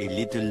out. A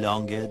little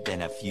longer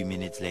than a few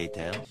minutes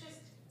later.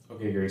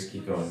 Okay, Grace,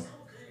 keep going.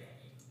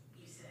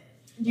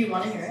 Do you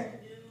want to hear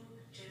it?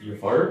 You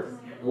fart?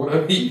 What?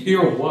 I mean,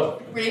 hear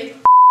what? Ready?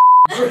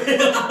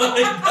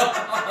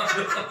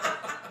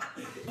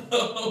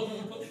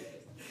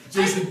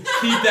 Jason,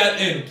 keep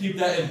that in. Keep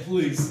that in,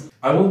 please.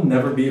 I will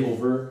never get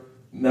over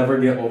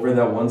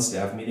that one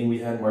staff meeting we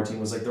had. Martine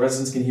was like, the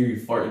residents can hear you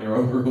fart in your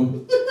own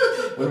room.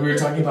 When we were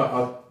talking about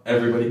how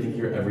everybody can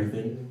hear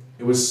everything.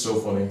 It was so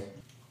funny.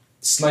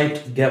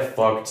 Sniped, get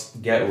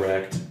fucked, get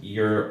wrecked.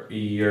 You're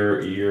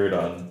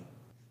done.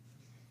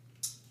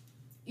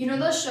 You know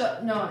the show?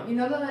 No, you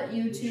know the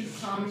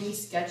YouTube comedy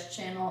sketch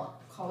channel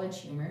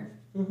College Humor?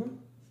 Mm-hmm.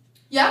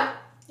 Yeah.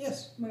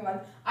 Yes. Oh my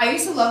god, I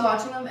used to love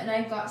watching them, and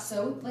I got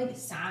so like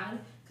sad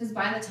because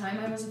by the time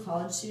I was a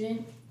college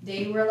student,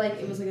 they were like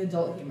it was like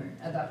adult humor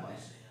at that point.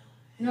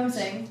 You know what I'm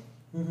saying?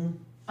 Mm-hmm.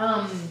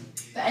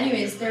 But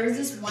anyways, there was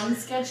this one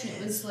sketch, and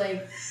it was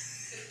like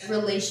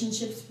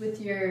relationships with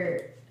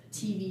your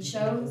TV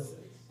shows,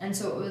 and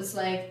so it was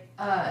like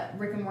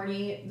Rick and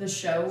Morty, the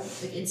show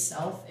like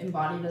itself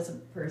embodied as a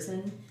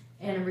person,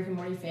 and a Rick and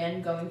Morty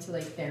fan going to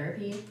like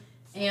therapy,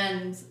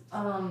 and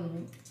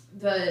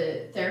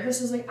the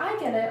therapist was like, I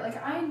get it,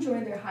 like I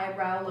enjoy their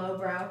highbrow,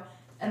 lowbrow,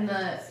 and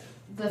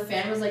the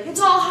fan was like, it's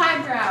all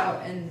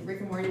highbrow, and Rick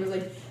and Morty was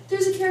like,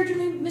 there's a character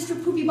named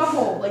Mr. Poopy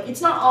Butthole, like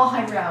it's not all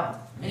highbrow.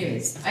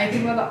 Anyways, I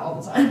think about that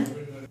all the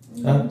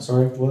time.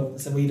 Sorry, what?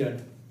 So what are you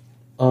doing?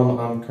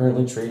 I'm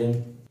currently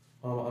trading.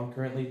 Oh,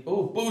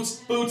 boots,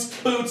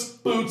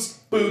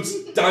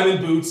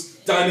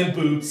 diamond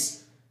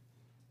boots.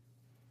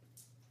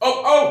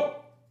 Oh!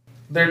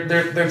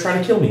 They're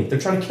trying to kill me. They're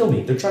trying to kill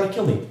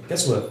me.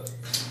 Guess what?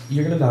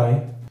 You're gonna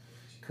die.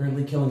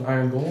 Currently killing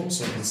iron golems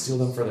so I can steal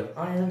them for their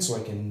iron, so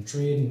I can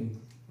trade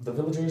in the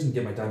villagers and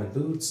get my diamond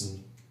boots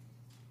and.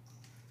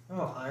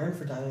 Oh, iron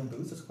for diamond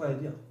boots? That's quite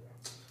ideal.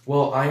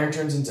 Well, iron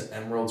turns into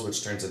emeralds,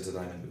 which turns into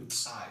diamond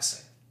boots. I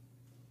see.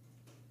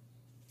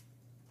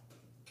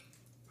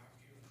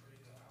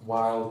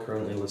 While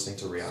currently listening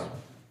to Rihanna.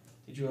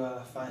 Did you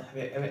have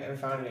you ever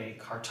found any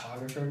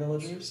cartographer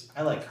villagers?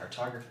 I like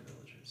cartographer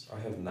villagers. I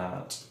have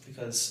not.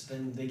 Because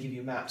then they give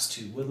you maps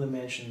to woodland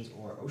mansions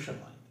or ocean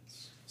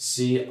lands.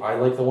 See, I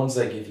like the ones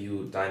that give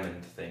you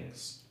diamond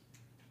things.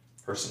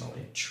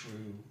 Personally.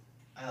 True.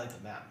 I like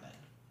the map men.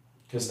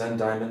 Because then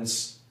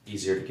diamonds,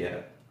 easier to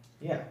get.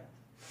 Yeah.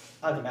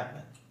 I like the map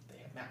men. They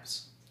have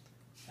maps.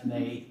 And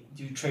they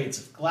do trades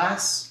of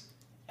glass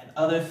and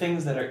other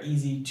things that are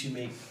easy to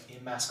make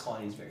in mass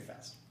quantities very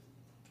fast.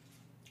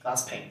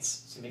 Glass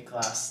paints. So you make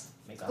glass.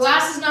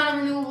 Glass is not a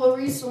renewable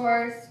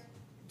resource.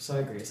 So I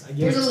agree.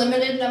 There's a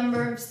limited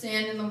number of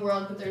sand in the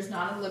world, but there's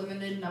not a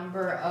limited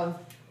number of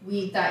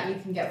wheat that you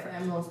can get for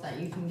emeralds that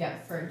you can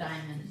get for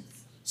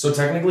diamonds. So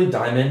technically,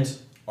 diamond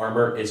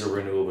armor is a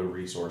renewable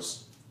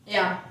resource.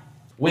 Yeah.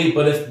 Wait,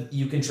 but if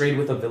you can trade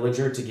with a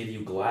villager to give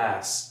you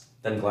glass,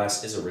 then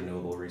glass is a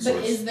renewable resource.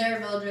 But is there a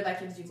villager that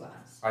gives you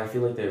glass? I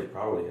feel like there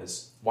probably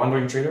is.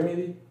 Wandering trader,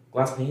 maybe?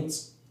 Glass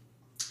paints?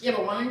 Yeah,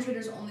 but wandering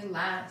traders only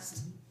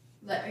last.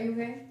 Are you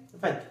okay?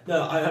 Fine.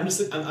 No, I'm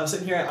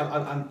sitting here.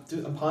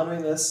 I'm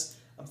pondering this.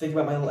 I'm thinking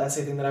about my little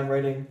essay thing that I'm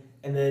writing,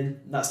 and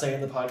then not staying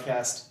in the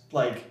podcast.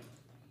 Like,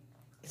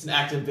 it's an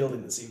active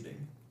building this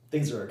evening.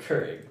 Things are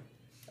occurring,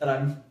 and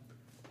I'm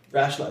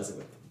rationalizing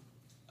with them.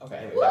 Okay,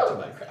 anyway, back to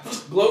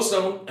Minecraft.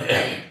 Glowstone!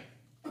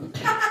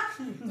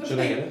 Should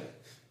I get it?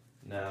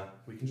 Nah,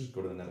 we can just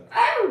go to the nether.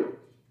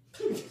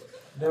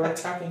 They're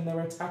attacking.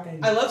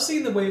 I love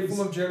seeing the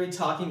waveform of Jeremy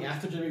talking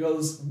after Jeremy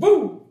goes,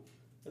 woo!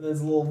 And there's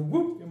a little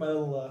whoop in my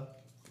little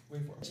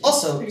waveform.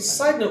 Also,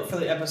 side note for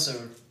the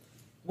episode,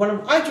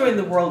 when I joined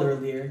the world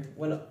earlier,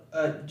 when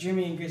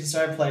Jeremy and Grace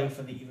started playing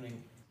for the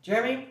evening,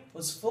 Jeremy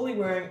was fully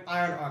wearing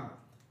iron armor.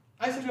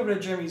 I switched over to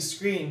Jeremy's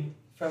screen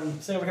from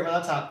sitting over here on my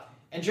laptop,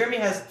 and Jeremy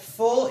has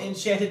full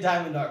enchanted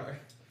diamond armor.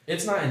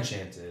 It's not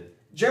enchanted.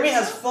 Jeremy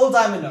has full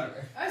diamond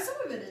armor. Some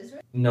of it is,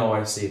 right? No,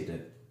 I saved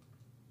it.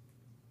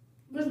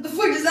 What the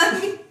fuck does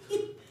that mean?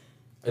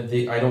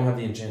 I don't have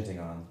the enchanting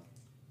on.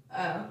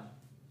 Oh.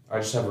 I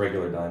just have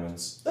regular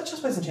diamonds. That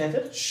chest plate's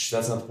enchanted. Shh,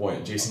 that's not the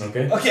point. Jason,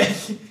 okay? Okay.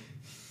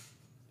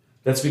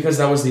 That's because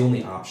that was the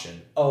only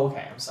option. Oh,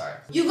 okay, I'm sorry.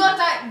 You got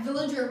that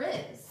villager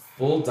Riz.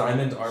 Full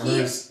diamond armor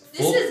is...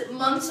 This is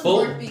months of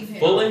work being paid.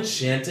 Full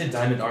enchanted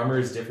diamond armor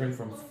is different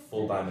from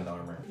full diamond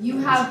armor. You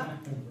have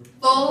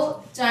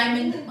full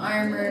diamond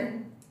armor,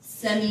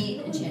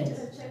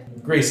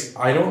 semi-enchanted. Grace,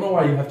 I don't know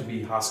why you have to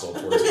be hostile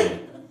towards me.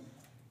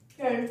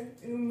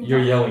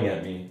 You're yelling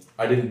at me.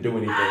 I didn't do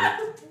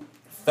anything.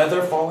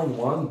 Feather falling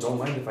 1, don't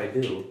mind if I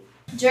do.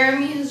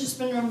 Jeremy has just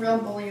been a real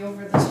bully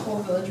over this whole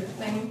villager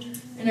thing,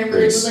 and I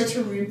really would like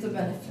to reap the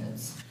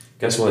benefits.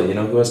 Guess what? You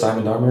know who has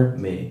diamond armor?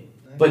 Me.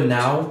 But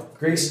now,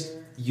 Grace,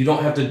 you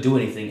don't have to do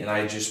anything, and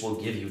I just will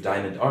give you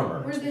diamond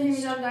armor. Where's the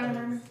hand-me-down diamond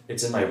armor?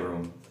 It's in my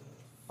room.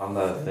 On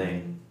the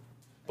thing.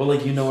 But,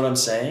 like, you know what I'm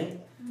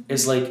saying?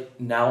 Is, like,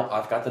 now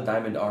I've got the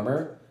diamond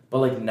armor, but,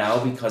 like,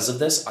 now because of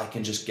this, I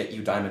can just get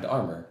you diamond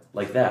armor.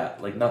 Like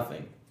that. Like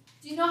nothing.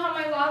 Do you know how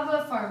my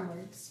lava farm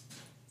works?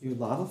 Your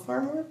lava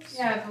farm works?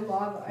 Yeah, I have a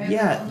lava. I have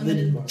Yeah, the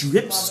unlimited lava.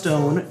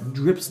 dripstone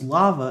drips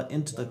lava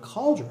into the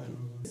cauldron.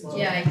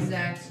 Yeah,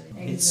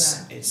 exactly.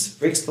 It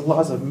breaks the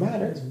laws of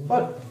matter,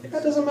 but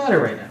that doesn't matter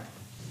right now.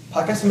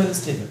 Podcast minute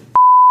statement.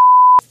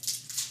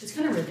 It's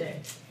kind of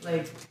ridiculous.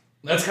 Like,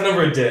 That's kind of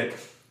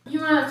ridiculous. you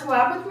want to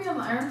collab with me on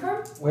the iron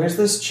farm? Where's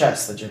this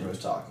chest that Jimmy was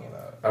talking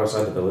about?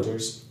 Outside the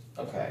villagers?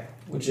 Okay,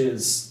 which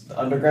is the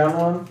underground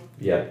one?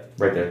 Yeah,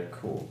 right there.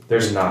 Cool.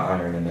 There's not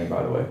iron in there,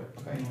 by the way.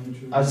 Okay.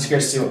 I was just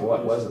curious to see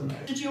what was in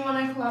there. Did you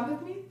want to collab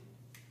with me?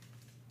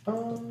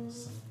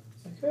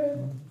 Okay.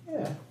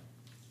 Yeah.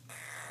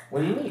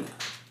 What do you need?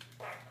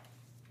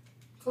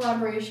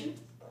 Collaboration?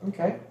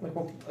 Okay. What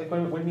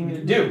do you need me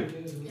to do?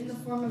 In the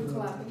form of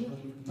collabing.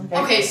 Okay.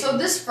 Okay, so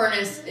this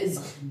furnace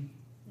is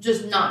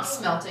just not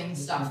smelting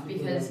stuff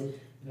because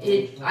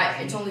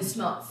it's only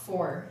smelt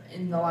 4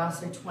 in the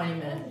last like 20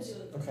 minutes.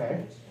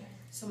 Okay.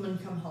 Someone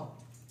come help.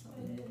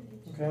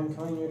 Okay, I'm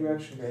coming in your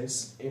direction,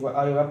 Grace.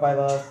 Are you up by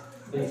the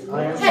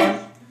iron Hey!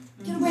 farm?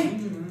 Get away!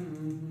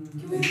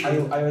 Get away!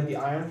 Are you at the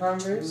iron farm,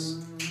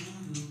 Grace?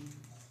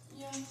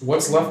 Yeah.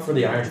 What's left for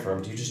the iron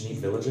farm? Do you just need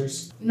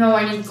villagers? No,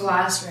 I need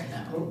glass right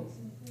now.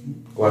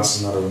 Glass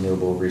is not a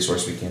renewable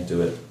resource. We can't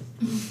do it.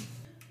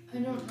 I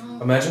don't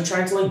know. Imagine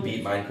trying to like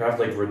beat Minecraft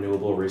like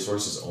renewable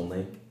resources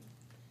only.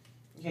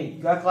 Okay,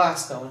 you got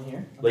glass going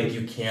here. Like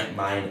you can't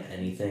mine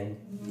anything.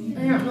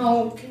 I don't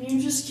know. Can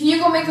you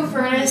go make a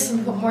furnace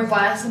and put more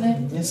glass in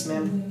it? Yes,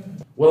 ma'am.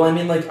 Well, I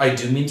mean, like, I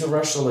do mean to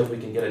rush so, like, we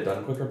can get it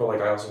done quicker, but,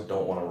 like, I also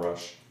don't want to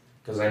rush.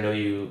 Because I know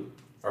you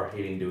are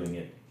hating doing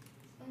it.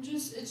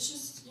 It's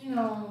just,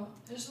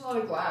 there's a lot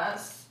of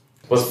glass.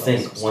 But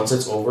think, once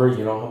it's over,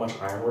 you know how much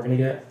iron we're going to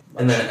get?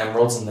 And then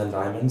emeralds and then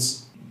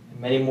diamonds?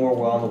 Many more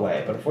were on the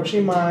way, but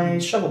unfortunately my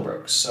shovel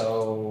broke,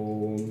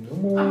 so no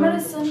more. I'm gonna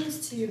send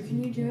this to you.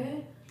 Can you do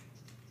it?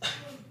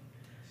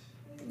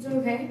 Is it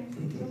okay?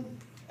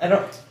 I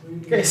don't.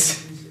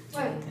 Grace.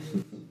 What?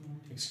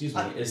 Excuse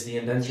me, is the Do you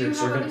indentured have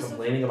servant other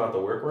complaining about the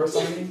work we're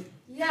assigning?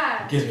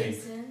 Yeah, Give me.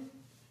 Jason.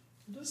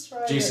 Just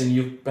try Jason,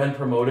 you've been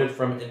promoted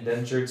from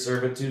indentured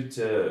servitude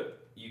to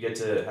you get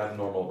to have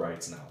normal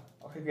rights now.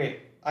 Okay, great.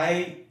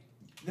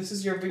 This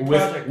is your big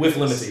project. With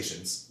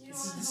limitations. You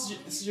don't This wanna is,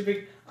 help this me? is your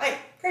big.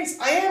 Grace,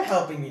 I am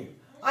helping you.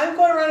 I'm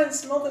going around and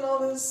smelting all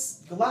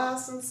this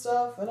glass and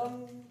stuff, and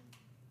I'm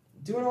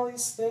doing all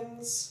these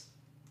things.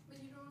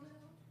 But you don't know.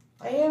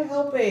 I am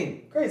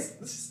helping. Grace,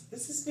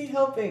 this is me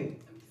helping.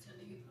 I'm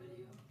sending you a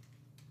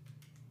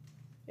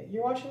video.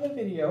 You're watching the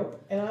video,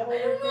 and I'm I over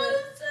don't know how here.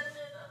 to send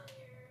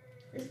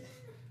it on here.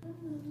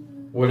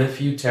 What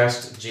if you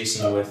tasked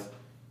Jason with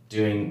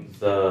doing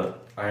the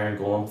iron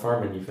golem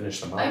farm and you finish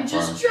the I mountain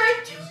just farm?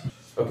 tried to.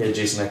 Okay,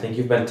 Jason, I think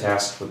you've been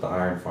tasked with the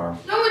iron farm.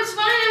 No, it's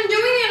fine. I'm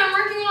doing it. I'm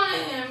working on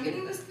it. I'm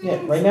getting this thing.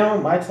 Yeah, right now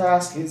my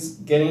task is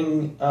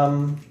getting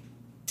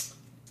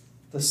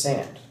the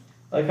sand.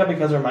 Like how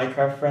because we're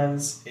Minecraft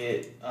friends,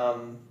 it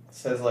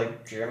says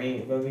like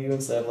Jeremy above you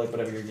instead of like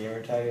whatever your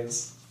gamer tag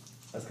is.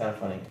 That's kind of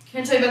funny.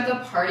 Can I tell you about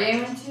the party I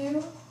went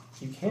to?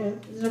 You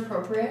can. Is it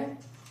appropriate?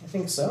 I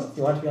think so. If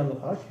you want to be on the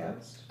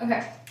podcast.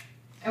 Okay.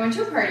 I went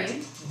to a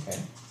party, Okay.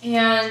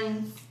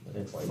 and That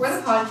invites. for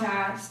the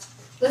podcast,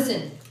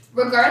 listen,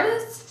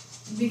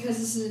 regardless, because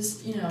this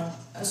is,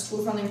 a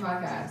school-friendly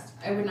podcast,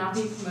 I would not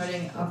be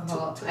promoting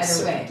alcohol To a either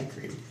certain way.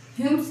 degree.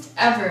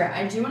 Whomsoever,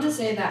 I do want to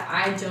say that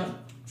I don't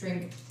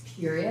drink,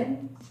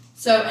 period.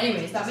 So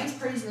anyways, that makes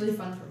parties really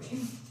fun for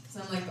me, because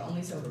I'm like the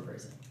only sober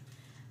person.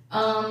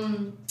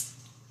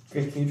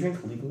 Great. Can you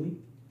drink legally?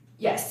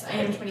 Yes, I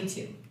am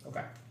 22.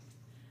 Okay.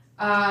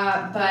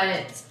 But That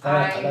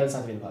is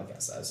not to be in the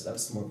podcast. That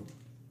was more.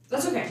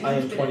 that's okay. I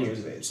am Keep it 20 in. years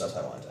of age. So that's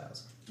what I wanted to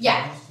ask.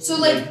 Yeah. So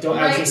like, Don't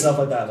right, ask yourself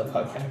like that on the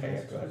podcast.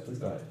 Okay, go ahead. Please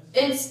go ahead.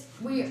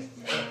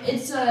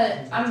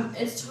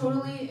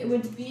 It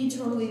would be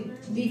totally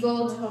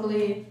legal,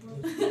 totally.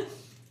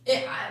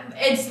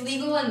 It's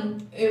legal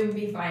and it would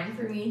be fine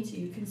for me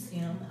to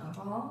consume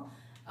alcohol,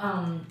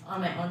 on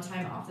my own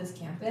time off this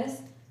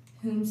campus.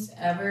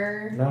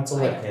 Whomsoever. Not to I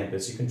let don't-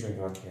 campus, you can drink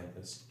on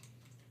campus.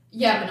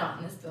 Yeah, but not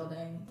in this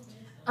building.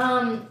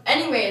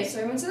 Anyway,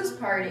 so I went to this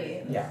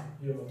party. Yeah.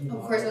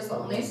 Of course, I was the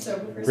only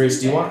sober person. Grace,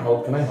 do you there. want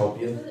help? Can I help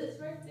you?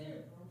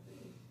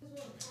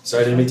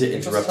 Sorry, I didn't mean to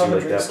interrupt you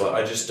like that, but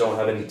I just don't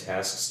have any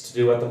tasks to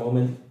do at the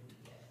moment.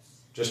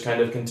 Just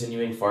kind of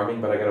continuing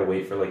farming, but I gotta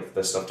wait for like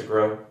the stuff to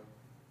grow.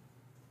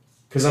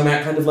 Cause I'm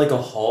at kind of like a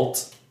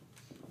halt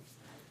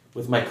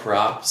with my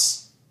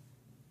crops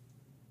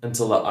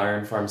until the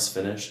iron farm's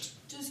finished.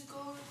 Just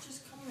come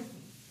with me.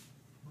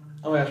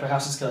 Oh my gosh, my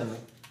house is killing me.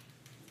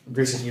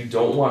 Grace, if you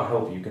don't want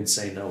help, you can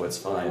say no,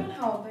 it's I don't fine. want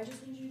help. I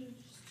just need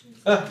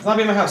you to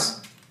Zombie in my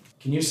house.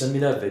 Can you send me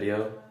that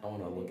video? I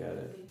wanna look at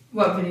it.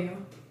 What video?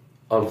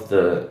 Of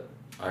the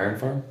iron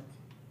farm?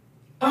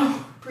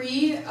 Oh,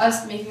 pre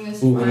us making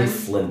this Ooh, we farm, need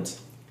flint.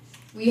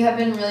 we have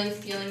been really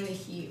feeling the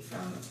heat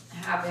from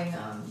having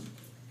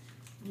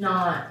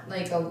not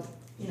like a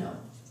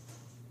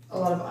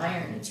lot of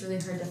iron. It's really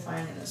hard to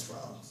find in this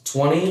world.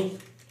 20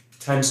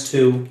 times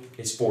 2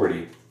 is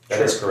 40.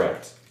 That is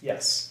correct.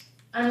 Yes.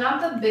 I'm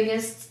not the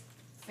biggest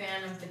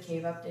fan of the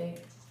cave update.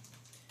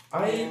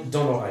 I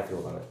don't know how I feel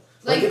about it.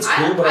 Like, it's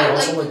cool, but I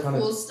also like like the kind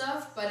cool of.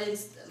 stuff, but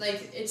it's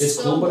It's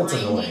so cool, but it's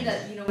grindy annoying.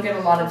 that you don't get a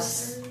lot of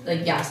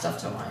stuff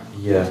to mine.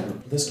 Yeah,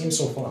 this game's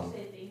so fun.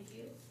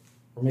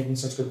 We're making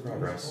such good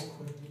progress.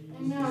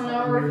 I know,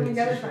 now we're working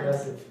together for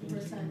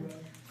 100%.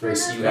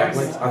 Grace, you act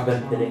like I've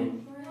been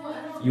pitting.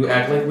 You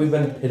act like we've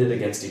been pitted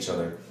against each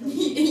other.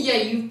 Yeah,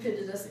 you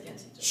pitted us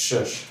against each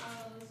Shush.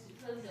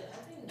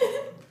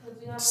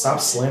 Stop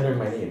slandering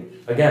my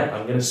name. Again,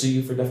 I'm gonna sue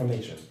you for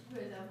defamation.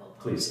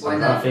 Please, other.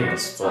 I'm not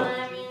famous, but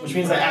Which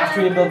means that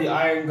after we build the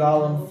Iron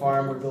Golem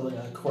farm, we're building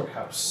a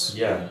courthouse.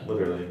 yeah,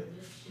 literally.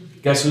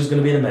 Guess who's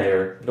gonna be the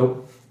mayor?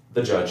 Nope,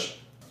 the judge.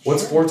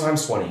 What's 4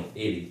 times 20?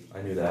 80.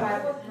 I knew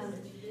that.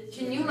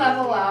 Can you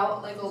level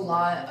out like a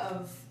lot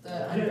of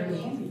the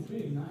underneath?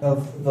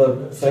 Of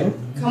the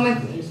thing? Come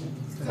with me.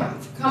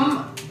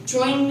 Come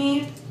join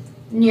me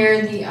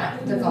near the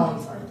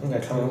golem farm.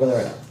 Okay, coming over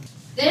there right now.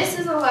 This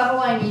is a level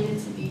I needed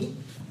to be.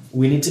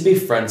 We need to be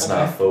friends,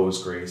 not Okay.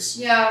 foes, Grace.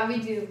 Yeah, we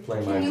do.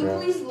 Play Can you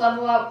Minecraft. please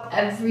level out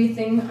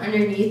everything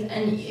underneath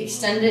and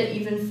extend it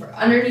even for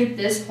underneath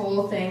this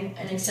whole thing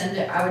and extend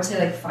it? I would say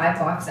like 5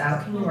 blocks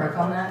out. Can you work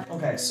on that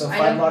Okay, so I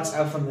 5 know. blocks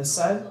out from this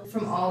side,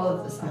 from all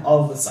of the sides?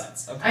 all of the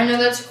sides. Okay. I know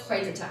that's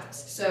quite a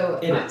task. So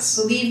It is.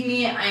 believe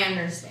me, I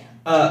understand.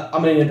 I'm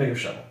gonna need a bigger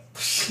shovel.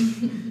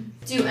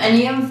 Do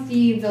any of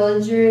the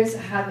villagers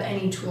have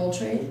any tool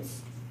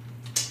trades?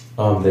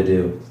 They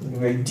do. A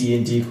very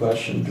D&D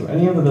question. Do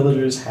any of the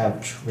villagers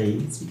have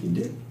trades we can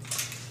do?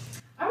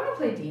 I want to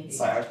play D&D.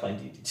 Sorry, I was playing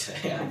D&D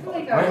today. I feel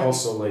like I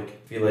also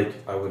feel like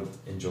I would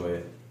enjoy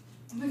it.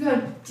 Oh my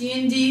god,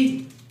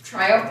 D&D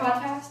tryout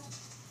podcast?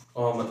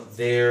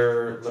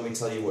 Let me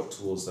tell you what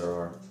tools there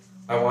are.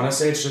 I want to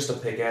say it's just a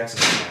pickaxe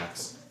and an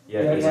axe.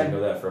 Yeah, because I know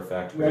that for a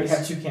fact. We already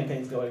have 2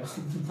 campaigns going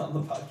on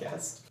the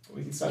podcast.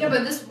 We can start. Yeah,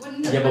 but this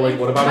wouldn't. Yeah, but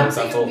what about I'm a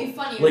saying Bethel? It would be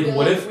funny. It would Like, be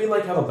what if we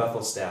have a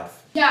Bethel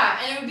staff? Yeah,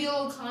 and it would be a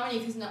little comedy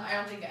because I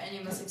don't think any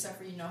of us except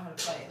for you know how to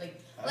play.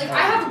 Like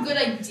I have a good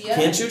idea.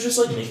 Can't you just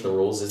make the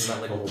rules?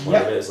 Isn't that a whole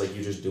part of it? Is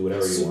you just do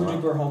whatever you want.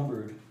 Super duper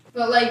homebrewed.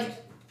 But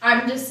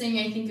I'm just saying,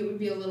 I think it would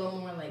be a little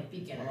more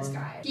beginner's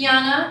guide.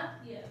 Kiana,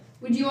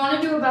 would you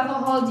want to do a Bethel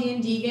Hall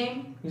D&D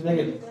game? Just make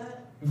it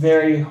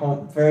very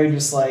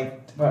just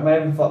might not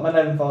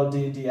even follow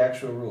D&D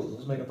actual rules.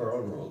 Just make up our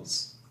own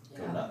rules.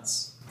 Go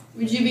nuts.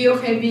 Would you be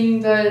okay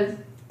being the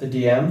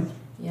DM?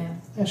 Yeah.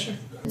 Yeah, sure.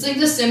 It's like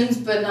The Sims,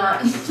 but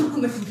not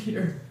on the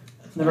computer.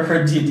 I've never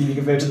heard D&D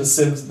compared to The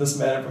Sims in this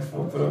manner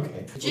before, but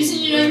okay. Jason,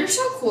 you're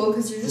so cool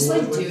because you're just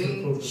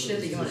doing shit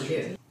that you want to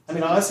do. I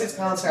mean, honestly, it's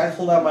kind of I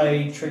pulled out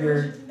my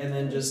trigger and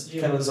then just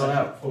kind of zone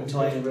out until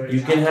I.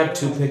 You can have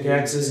 2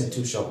 pickaxes and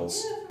 2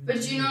 shovels.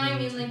 But you know what I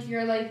mean?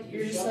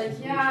 You're just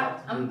yeah.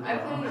 I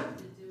play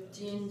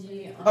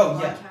D&D on Oh,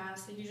 a yeah.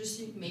 podcast. You're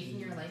just making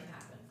your life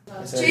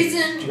happen. So,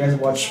 Jason, did you guys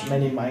watch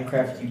many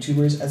Minecraft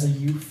YouTubers as a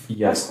youth?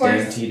 Yes, Of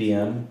course. Dan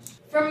TDM.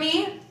 for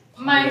me,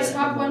 my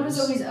top one was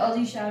always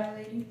LD Shadow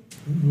Lady.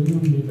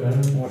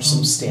 Watch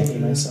some Stampy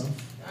myself.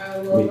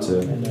 Me too.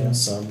 And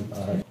some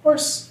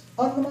horse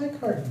on the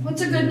minecart.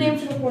 What's a good name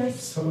for the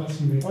horse?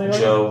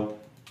 Joe.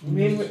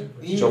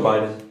 Joe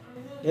Biden.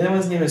 The other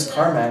one's name is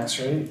Carmax,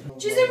 right?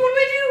 Jason, what do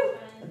I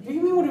What do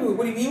you mean?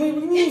 What do you mean?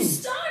 do? It's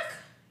stuck.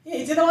 Yeah,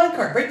 it's in the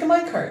minecart. Break the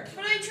minecart.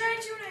 But I tried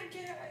to and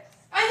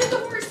I hit the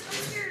horse. I'm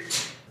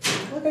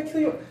scared. Look, I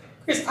kill you.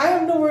 Chris, I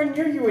am nowhere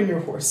near you and your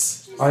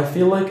horse. I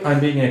feel like I'm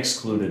being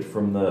excluded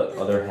from the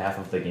other half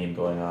of the game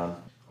going on.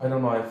 I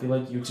don't know, I feel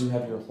like you 2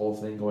 have your whole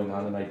thing going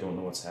on and I don't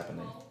know what's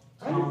happening.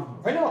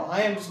 Right now,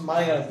 I am just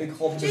mining out a big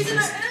hole. Jason,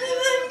 I'm gonna Chris,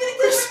 get my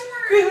Chris,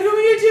 horse. what are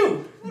we gonna do?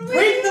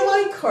 Break the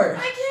minecart.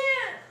 I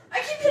can't. I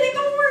keep hitting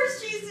the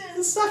horse,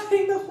 Jason. Stop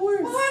hitting the horse.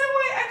 How do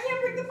I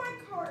can't break the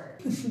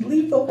minecart.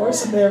 Leave the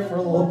horse in there for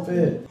a little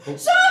bit.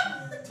 Stop!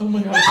 Oh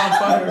my god, it's on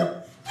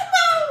fire!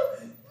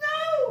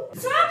 No!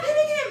 Stop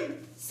hitting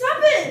him!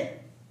 Stop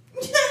it!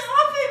 Get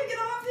off him! Get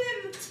off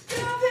him!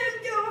 Get off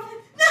him! Get off him!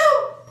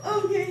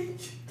 No! Okay.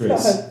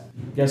 Chris,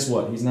 guess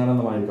what? He's not on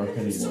the minecart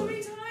So anymore.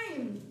 many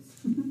times.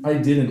 I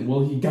didn't.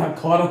 Well, he got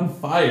caught on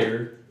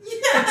fire. Yeah.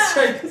 That's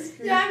right. 'Cause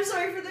Yeah, I'm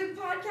sorry for the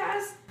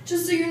podcast.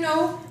 Just so you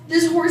know,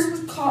 this horse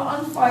was caught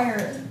on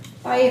fire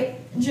by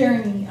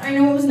Jeremy. I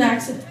know it was an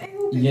accident. I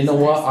hope it You was know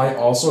an what? accident.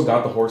 I also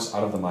got the horse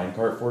out of the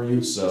minecart for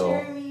you, so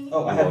Jeremy.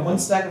 Oh, I had 1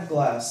 stack of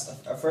glass.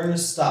 A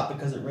furnace stopped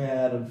because it ran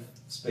out of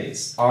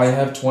space. I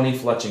have 20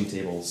 fletching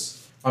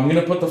tables. I'm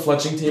gonna put the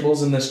fletching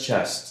tables in this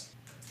chest.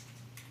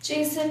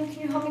 Jason,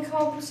 can you help me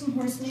come up with some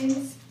horse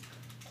names?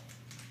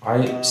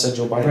 I said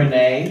Joe Biden.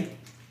 Renee.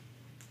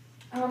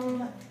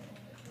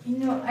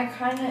 I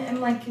kind of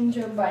am liking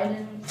Joe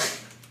Biden.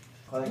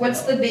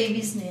 What's the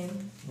baby's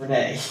name?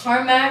 Renee.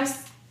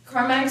 Carmax.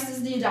 Carmax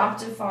is the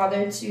adoptive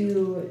father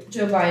to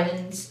Joe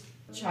Biden's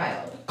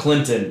child.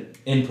 Clinton,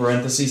 in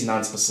parentheses,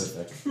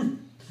 non-specific.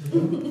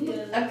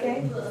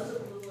 Okay.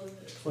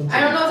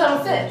 I don't know if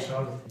that'll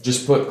fit.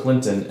 Just put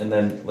Clinton and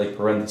then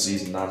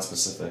parentheses,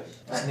 non-specific.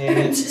 Just name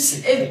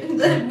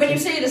it. When you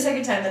say it a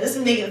second time, that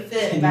doesn't make it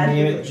fit. Can you Bad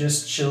name people. it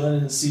Just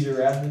Chillin' in Cedar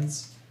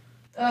Rapids?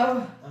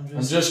 Oh, I'm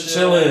just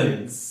chillin'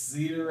 chillin'. in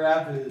Cedar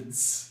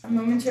Rapids. I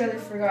momentarily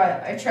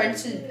forgot. I tried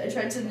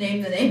to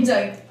name the name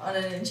tag on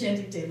an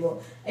enchanting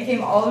table. I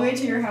came all the way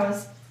to your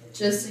house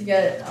just to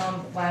get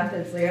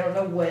lapids. I don't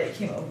know what it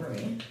came over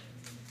me.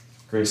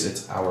 Grace,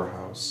 it's our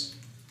house.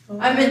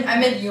 I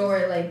meant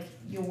your.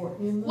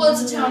 Well,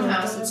 it's a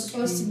townhouse. It's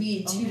supposed to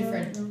be 2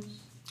 different.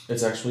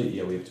 It's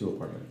actually, we have 2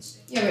 apartments.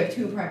 Yeah, we have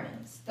 2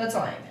 apartments. That's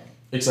all I meant.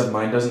 Except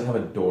mine doesn't have a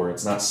door.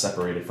 It's not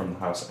separated from the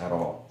house at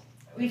all.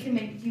 We can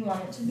make. Do you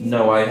want it to be?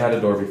 No, I had a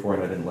door before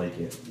and I didn't like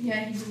it.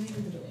 Yeah, he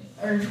deleted the door.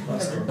 Or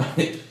whatever.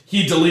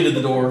 He deleted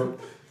the door.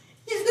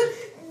 He's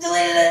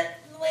deleted it.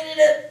 Deleted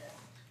it.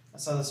 I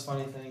saw this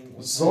funny thing.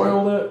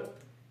 Soiled it.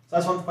 So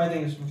that's one funny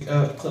thing. It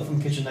was a clip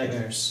from Kitchen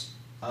Nightmares,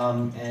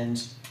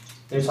 and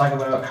they were talking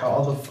about how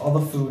all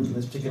the food in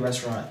this particular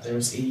restaurant there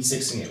was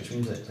 86ing it, which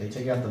means that they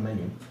take out the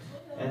menu.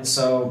 And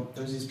so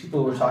there's these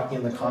people who were talking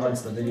in the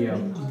comments of the video,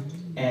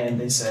 and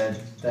they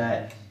said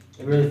that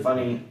it'd be really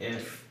funny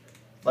if,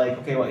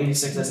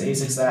 86 this,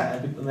 86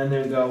 that, and then they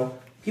would go,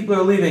 people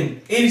are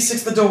leaving,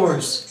 86 the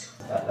doors.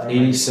 That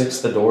 86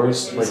 the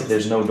doors?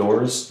 There's no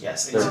doors?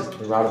 Yes, They're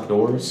out of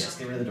doors? Yes,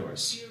 get rid of the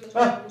doors.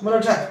 Ah, I'm under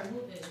attack.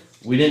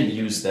 We didn't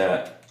use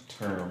that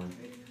term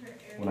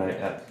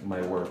at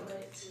my work.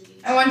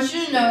 I want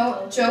you to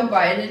know Joe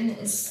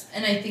Biden is,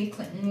 and I think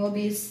Clinton will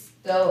be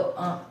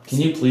they'll Can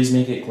you please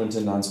make it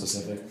Clinton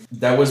non-specific?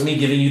 That was me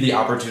giving you the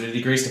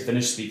opportunity, Grace, to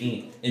finish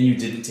speaking, and you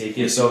didn't take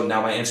it. So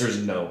now my answer is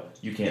no.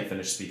 You can't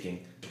finish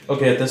speaking.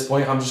 Okay, at this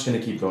point, I'm just gonna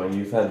keep going.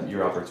 You've had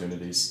your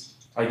opportunities.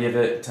 I give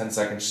it 10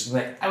 seconds. Just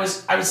like I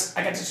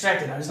got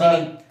distracted. I was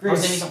naming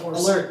Grace, the horse.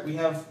 alert! We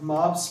have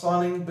mobs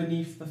spawning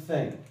beneath the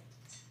thing.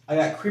 I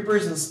got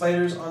creepers and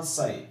spiders on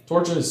site.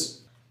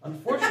 Torches.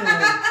 Unfortunately,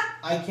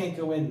 I can't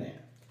go in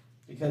there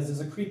because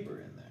there's a creeper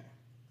in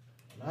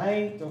there, and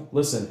I don't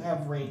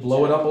have range.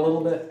 Blow it up a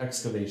little bit.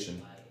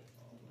 Excavation.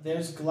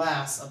 There's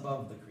glass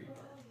above the creeper.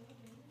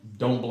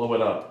 Don't blow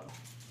it up.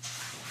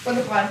 for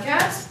the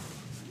podcast.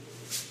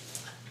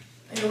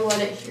 I will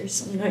let it hear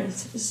some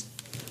noises.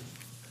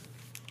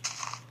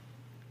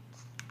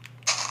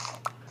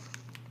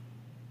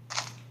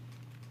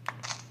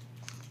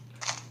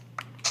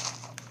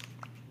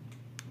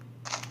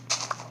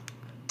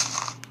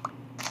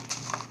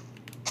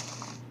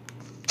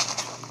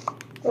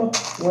 Oh,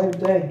 light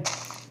of day.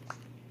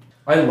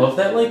 I love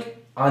that,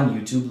 like, on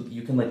YouTube,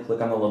 you can, like,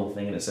 click on the little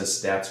thing and it says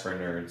stats for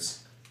nerds.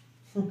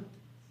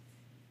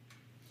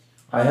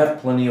 I have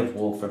plenty of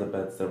wool for the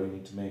beds that we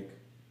need to make.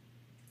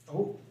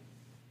 Oh.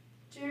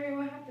 Jerry,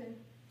 what happened?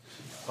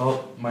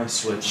 Oh, my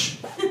Switch.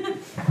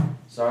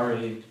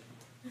 Sorry.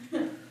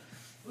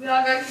 We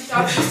all got kicked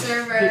off the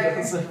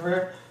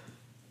server.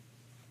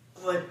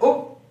 I'm like,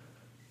 oh.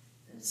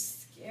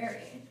 It's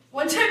scary.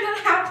 One time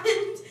that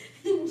happened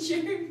and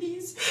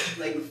Jeremy's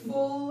like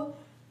full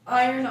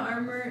iron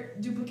armor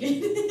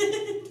duplicated.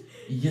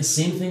 Yeah,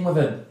 same thing with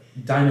a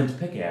diamond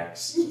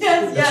pickaxe.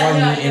 Yes, That's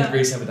why me and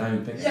Grace have a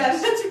diamond pickaxe. Yeah,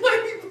 that's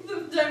why we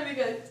put the diamond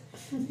pickaxe.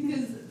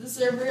 Because the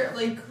server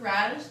like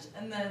crashed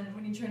and then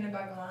when he turned it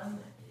back on,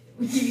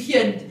 he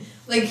had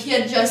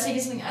just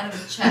taken something out of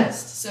his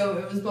chest, so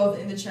it was both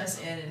in the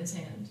chest and in his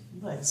hand.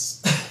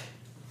 Nice.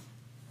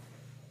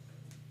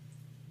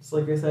 It's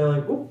like I said,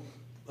 like,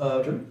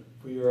 oh, Jim,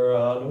 we are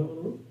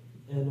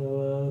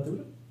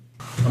and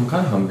I'm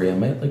kind of hungry. I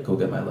might like go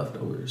get my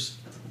leftovers.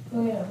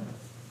 Oh yeah.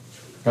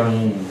 Why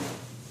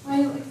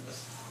are you like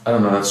this? I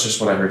don't know. That's just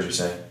what I heard you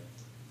say.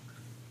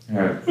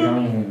 Alright.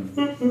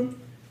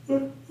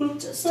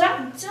 Just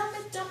stop, dump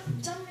it.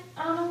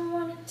 I don't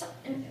want to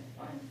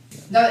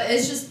No,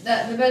 it's just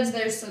that the bed's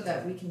there so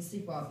that we can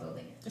sleep while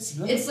building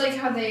it. It's like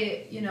how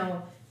they,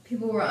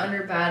 people were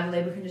under bad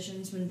labor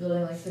conditions when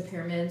building like the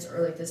pyramids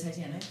or like the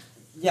Titanic.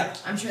 Yeah.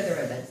 I'm sure there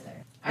were beds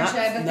there. Actually,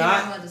 I bet they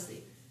weren't allowed to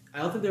sleep. I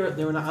don't think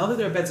there were not. I don't think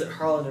there were beds at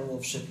Harlan and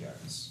Wolf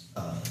shipyards.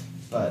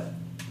 But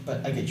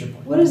I get your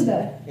point. What is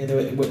that? Yeah, it's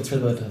where they built the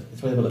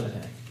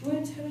Titanic. What?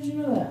 How did you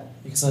know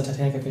that? Because I'm a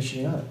Titanic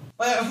aficionado.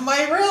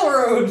 My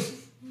railroad.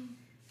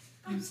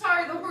 I'm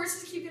sorry, the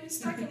horses keep getting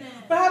stuck in it.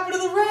 What happened to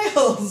the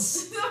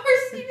rails? The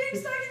horses keep getting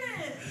stuck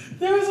in it.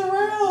 There was a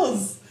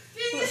rails.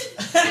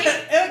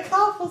 And a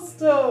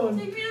cobblestone.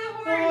 Take me to the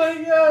horse. Oh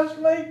my gosh,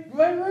 my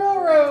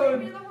railroad. Take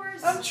me to the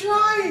horse. I'm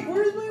trying.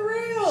 Where's my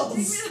rails? Take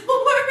me to the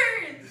horse.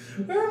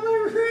 Where are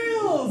my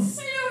rails?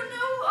 I don't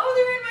know. Oh,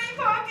 they're in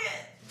my pocket.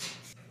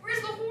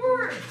 Where's the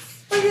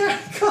horse? I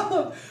gotta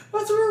go.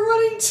 What's where we're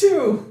running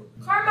to?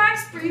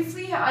 Carmax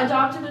briefly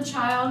adopted a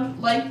child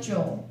like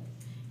Joel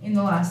in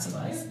The Last of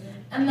Us.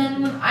 And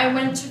then when I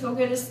went to go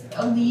get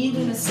a lead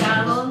and a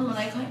saddle, and when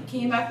I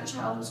came back, the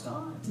child was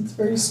gone. It's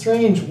very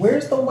strange.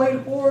 Where's the white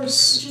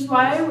horse? Which is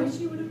why I wish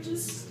he would have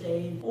just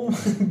stayed. Oh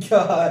my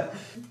god.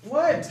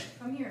 What?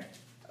 Come here.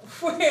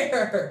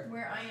 Where?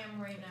 Where I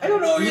am right now. I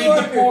don't know where Leave you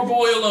are. the poor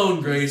boy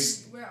alone,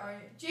 Grace. Where are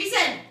you?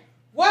 Jason!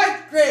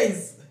 What,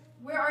 Grace?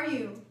 Where are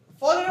you?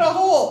 Falling in a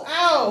hole.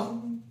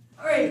 Ow.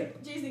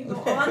 Alright, Jason, go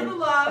on the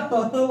log.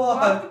 On the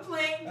log. Walk the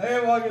plank. I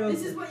am walking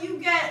This is what you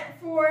get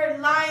for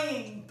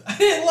lying. I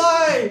didn't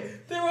lie.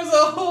 There was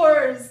a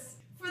horse.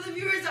 For the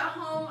viewers at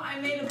home, I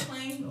made a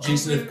plank.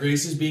 Jason, over... if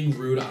Grace is being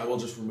rude, I will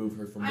just remove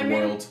her from the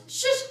world.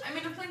 Shush! I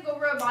made a plank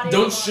over a body.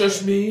 Don't of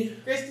shush me.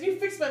 Grace, can you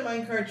fix my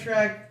minecart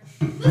track?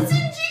 Listen,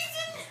 Jason!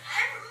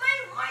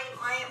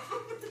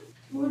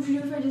 What would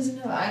you do if I didn't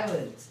have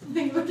eyelids?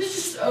 Like, would it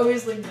just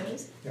always like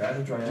this? Your eyes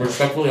are dry.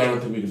 Respectfully, I don't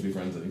think we can be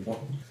friends anymore.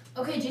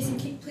 Okay, Jason,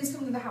 please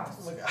come to the house.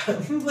 Oh my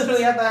god. I'm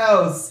literally at the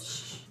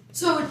house.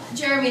 So,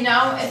 Jeremy,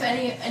 now if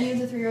any of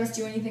the three of us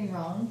do anything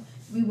wrong,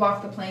 we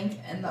walk the plank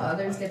and the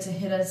others get to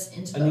hit us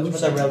into the I need to put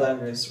that ocean rail down,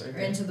 Grace, right or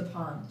here. into the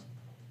pond.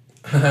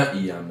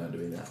 Yeah, I'm not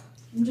doing that.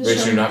 I'm just Grace,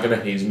 showing- you're not gonna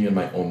haze me in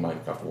my own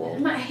Minecraft I'm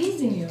world. not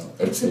hazing you.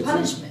 It's a hazing.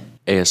 punishment.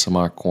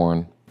 ASMR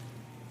corn.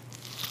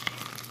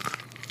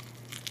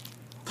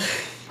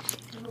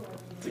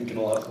 Thinking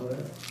a lot of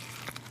that.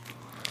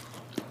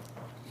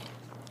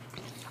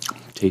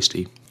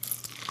 Tasty.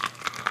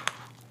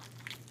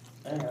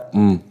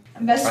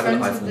 I'm best I have an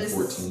friends iPhone with this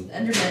 14.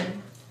 Enderman.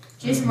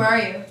 Jason, where are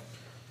you?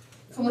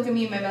 Come look at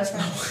me, my best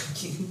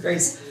friend.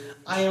 Grace,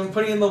 I am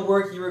putting in the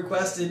work you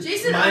requested.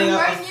 Jason, mining I'm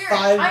out right a near.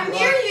 5 I'm block-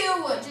 near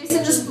you.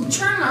 Jason, just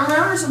turn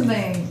around or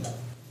something.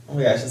 Oh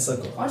my gosh, it's so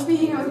cool. Watch me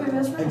hang out with my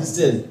best I friend. just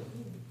did.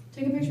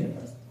 Take a picture of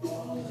us.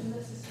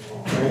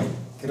 Alright,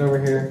 get over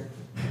here.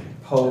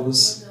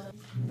 Pose.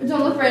 But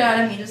don't look right at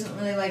him. He doesn't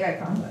really like eye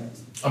contact.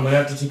 I'm gonna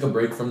have to take a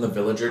break from the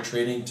villager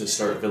trading to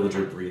start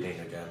villager breeding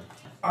again.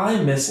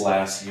 I miss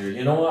last year.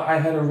 You know what? I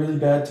had a really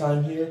bad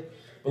time here.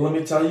 But let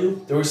me tell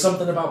you, there was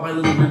something about my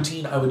little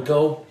routine. I would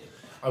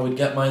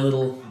get my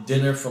little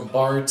dinner from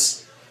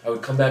Bart's. I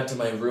would come back to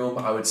my room.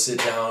 I would sit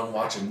down,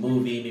 watch a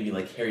movie, maybe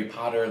like Harry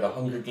Potter, The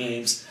Hunger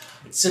Games.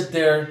 I'd sit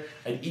there,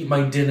 I'd eat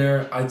my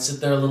dinner. I'd sit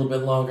there a little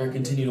bit longer,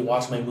 continue to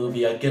watch my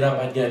movie. I'd get up,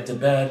 I'd get into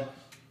bed.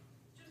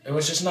 It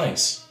was just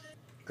nice.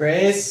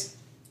 Grace,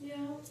 Yeah.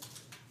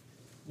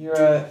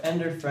 your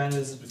Ender friend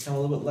has become a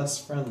little bit less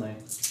friendly.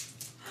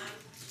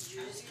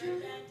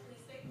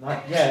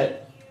 Not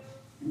yet.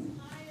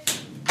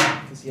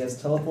 Because he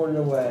has teleported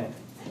away.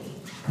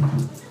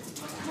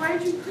 Why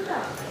did you do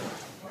that?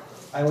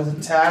 I was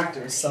attacked.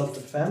 It was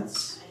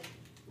self-defense.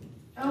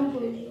 I don't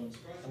believe you.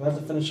 I'm about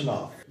to finish him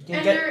off. You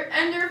can get.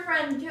 Ender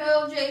friend,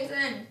 kill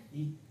Jason.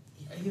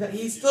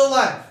 He's still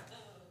alive.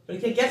 But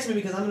he can't get to me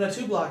because I'm in a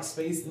 2-block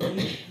space and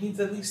he needs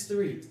at least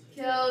 3.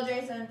 Kill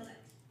Jason.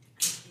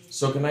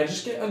 So can I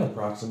just get an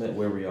approximate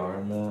where we are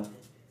in that?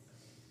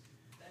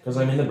 Because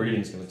I mean the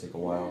breeding's gonna take a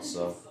while,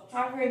 so.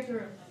 Halfway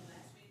through.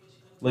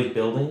 Like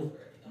building?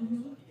 I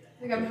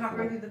think I'm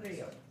halfway through the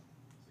video.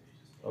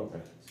 Okay.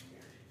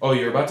 Oh,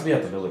 you're about to be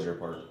at the villager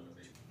part.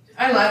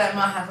 I lied, I'm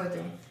not halfway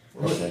through.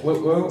 Okay.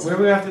 Where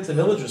are we after the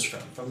villagers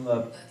from? From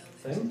the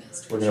thing?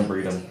 We're gonna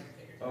breed them.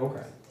 Oh,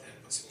 okay.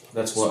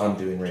 That's what I'm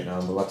doing right now.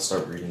 I'm about to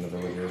start breeding the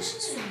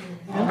villagers.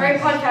 Alright,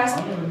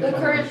 podcast. The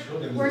current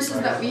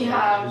horses that we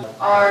have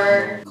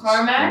are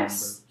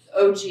Carmax,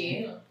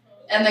 OG,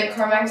 and then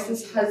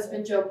Carmax's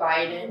husband, Joe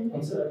Biden,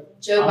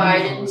 Joe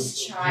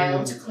Biden's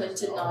child,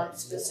 Clinton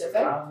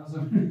non-specific,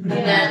 and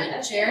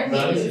then Jeremy,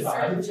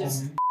 which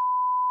is,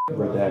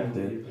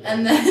 Redacted.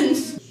 and then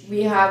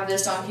we have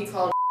this donkey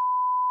called,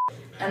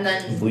 and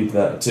then Bleep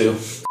that too.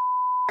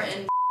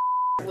 and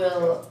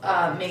will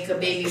make a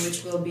baby,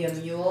 which will be a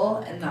mule,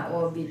 and that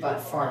will be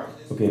Butt Fart.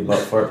 Okay, butt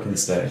fart can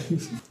stay.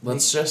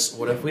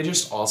 What if we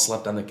just all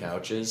slept on the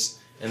couches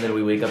and then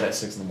we wake up at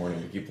 6 in the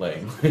morning to keep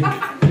playing?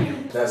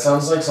 That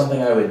sounds like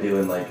something I would do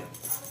in like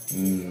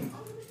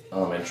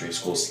elementary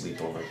school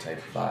sleepover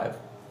type vibe.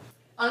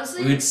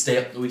 Honestly, We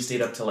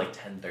stayed up till like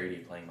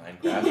 10:30 playing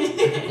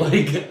Minecraft.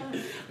 Like,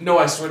 no,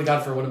 I swear to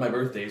God, for one of my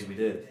birthdays we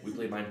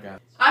played Minecraft.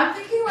 I'm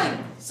thinking like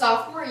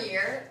sophomore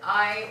year,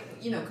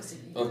 because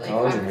like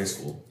College I or high was-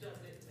 school?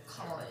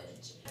 college.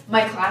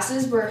 My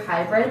classes were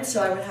hybrid,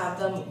 so I would have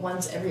them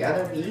once every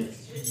other week,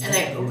 and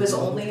it was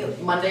only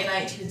Monday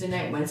night, Tuesday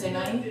night, Wednesday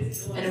night,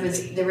 and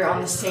they were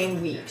on the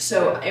same week.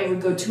 So it would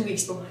go 2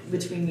 weeks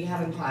between me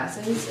having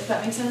classes, if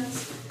that makes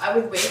sense. I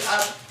would wake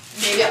up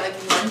maybe at like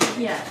 1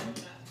 p.m.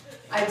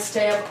 I'd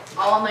stay up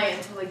all night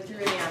until like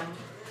 3 a.m.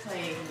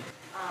 playing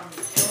Animal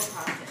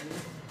Crossing.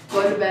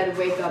 Go to bed,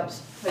 wake up,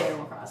 play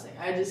Animal Crossing.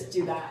 I just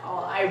do that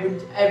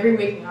every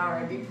waking hour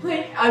I'd be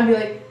playing. I'd be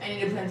like, I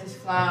need to plant these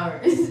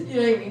flowers. You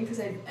know what I mean?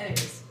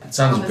 Anyways. It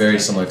sounds very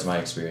similar to my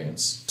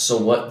experience. So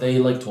what they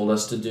like told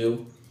us to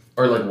do,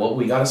 or like what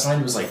we got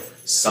assigned was like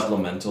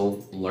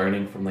supplemental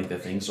learning from like the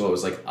thing. So it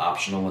was like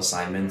optional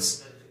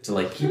assignments to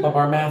like keep up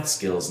our math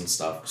skills and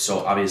stuff. So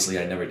obviously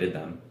I never did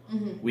them.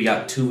 We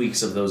got 2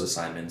 weeks of those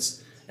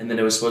assignments, and then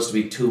it was supposed to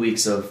be 2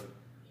 weeks of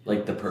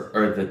like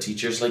the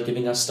teachers like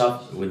giving us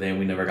stuff. Then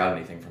we never got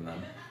anything from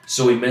them.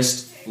 So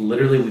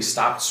we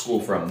stopped school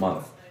for a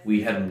month.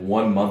 We had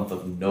 1 month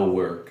of no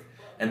work,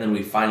 and then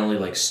we finally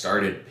like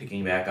started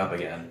picking back up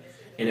again,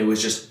 and it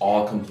was just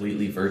all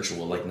completely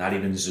virtual, like not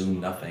even Zoom,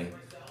 nothing.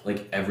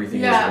 Like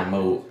everything was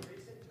remote.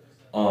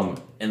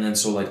 And then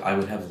so like I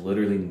would have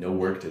literally no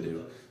work to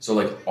do. So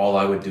like all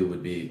I would do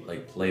would be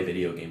like play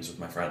video games with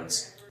my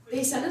friends.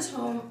 They sent us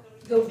home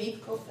the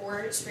week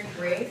before spring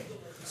break.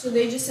 So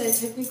they just said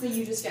technically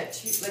you just get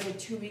a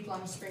 2 week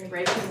long spring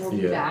break and we'll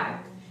be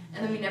back.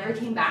 And then we never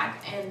came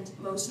back, and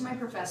most of my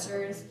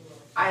professors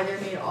either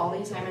made all the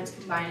assignments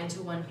combined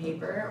into one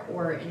paper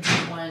or into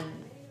one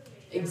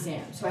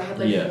exam. So I had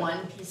like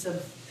one piece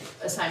of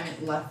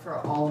assignment left for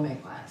all of my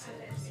classes.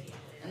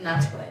 And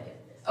that's what I did.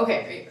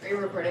 Okay, are you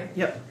recording?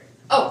 Yep.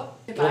 Oh.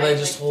 Well, they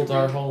just told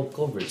our whole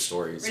Goldbridge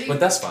stories, Ready? but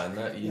that's fine.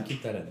 You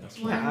keep that in. That's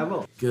fine. Yeah, I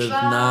will. Good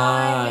Bye.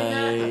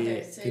 night.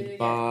 Okay, say it again.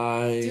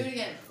 Goodbye. Do it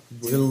again.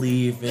 We're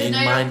leaving. Good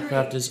night on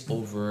Minecraft 3. is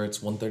over. It's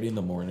 1:30 in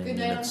the morning. Good and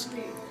night on it's 3.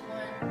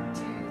 1,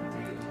 2,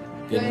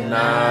 3. good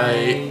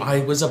night. I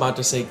was about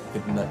to say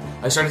good night.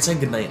 I started saying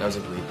good night, and I was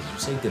like, wait, did you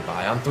say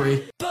goodbye on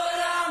 3?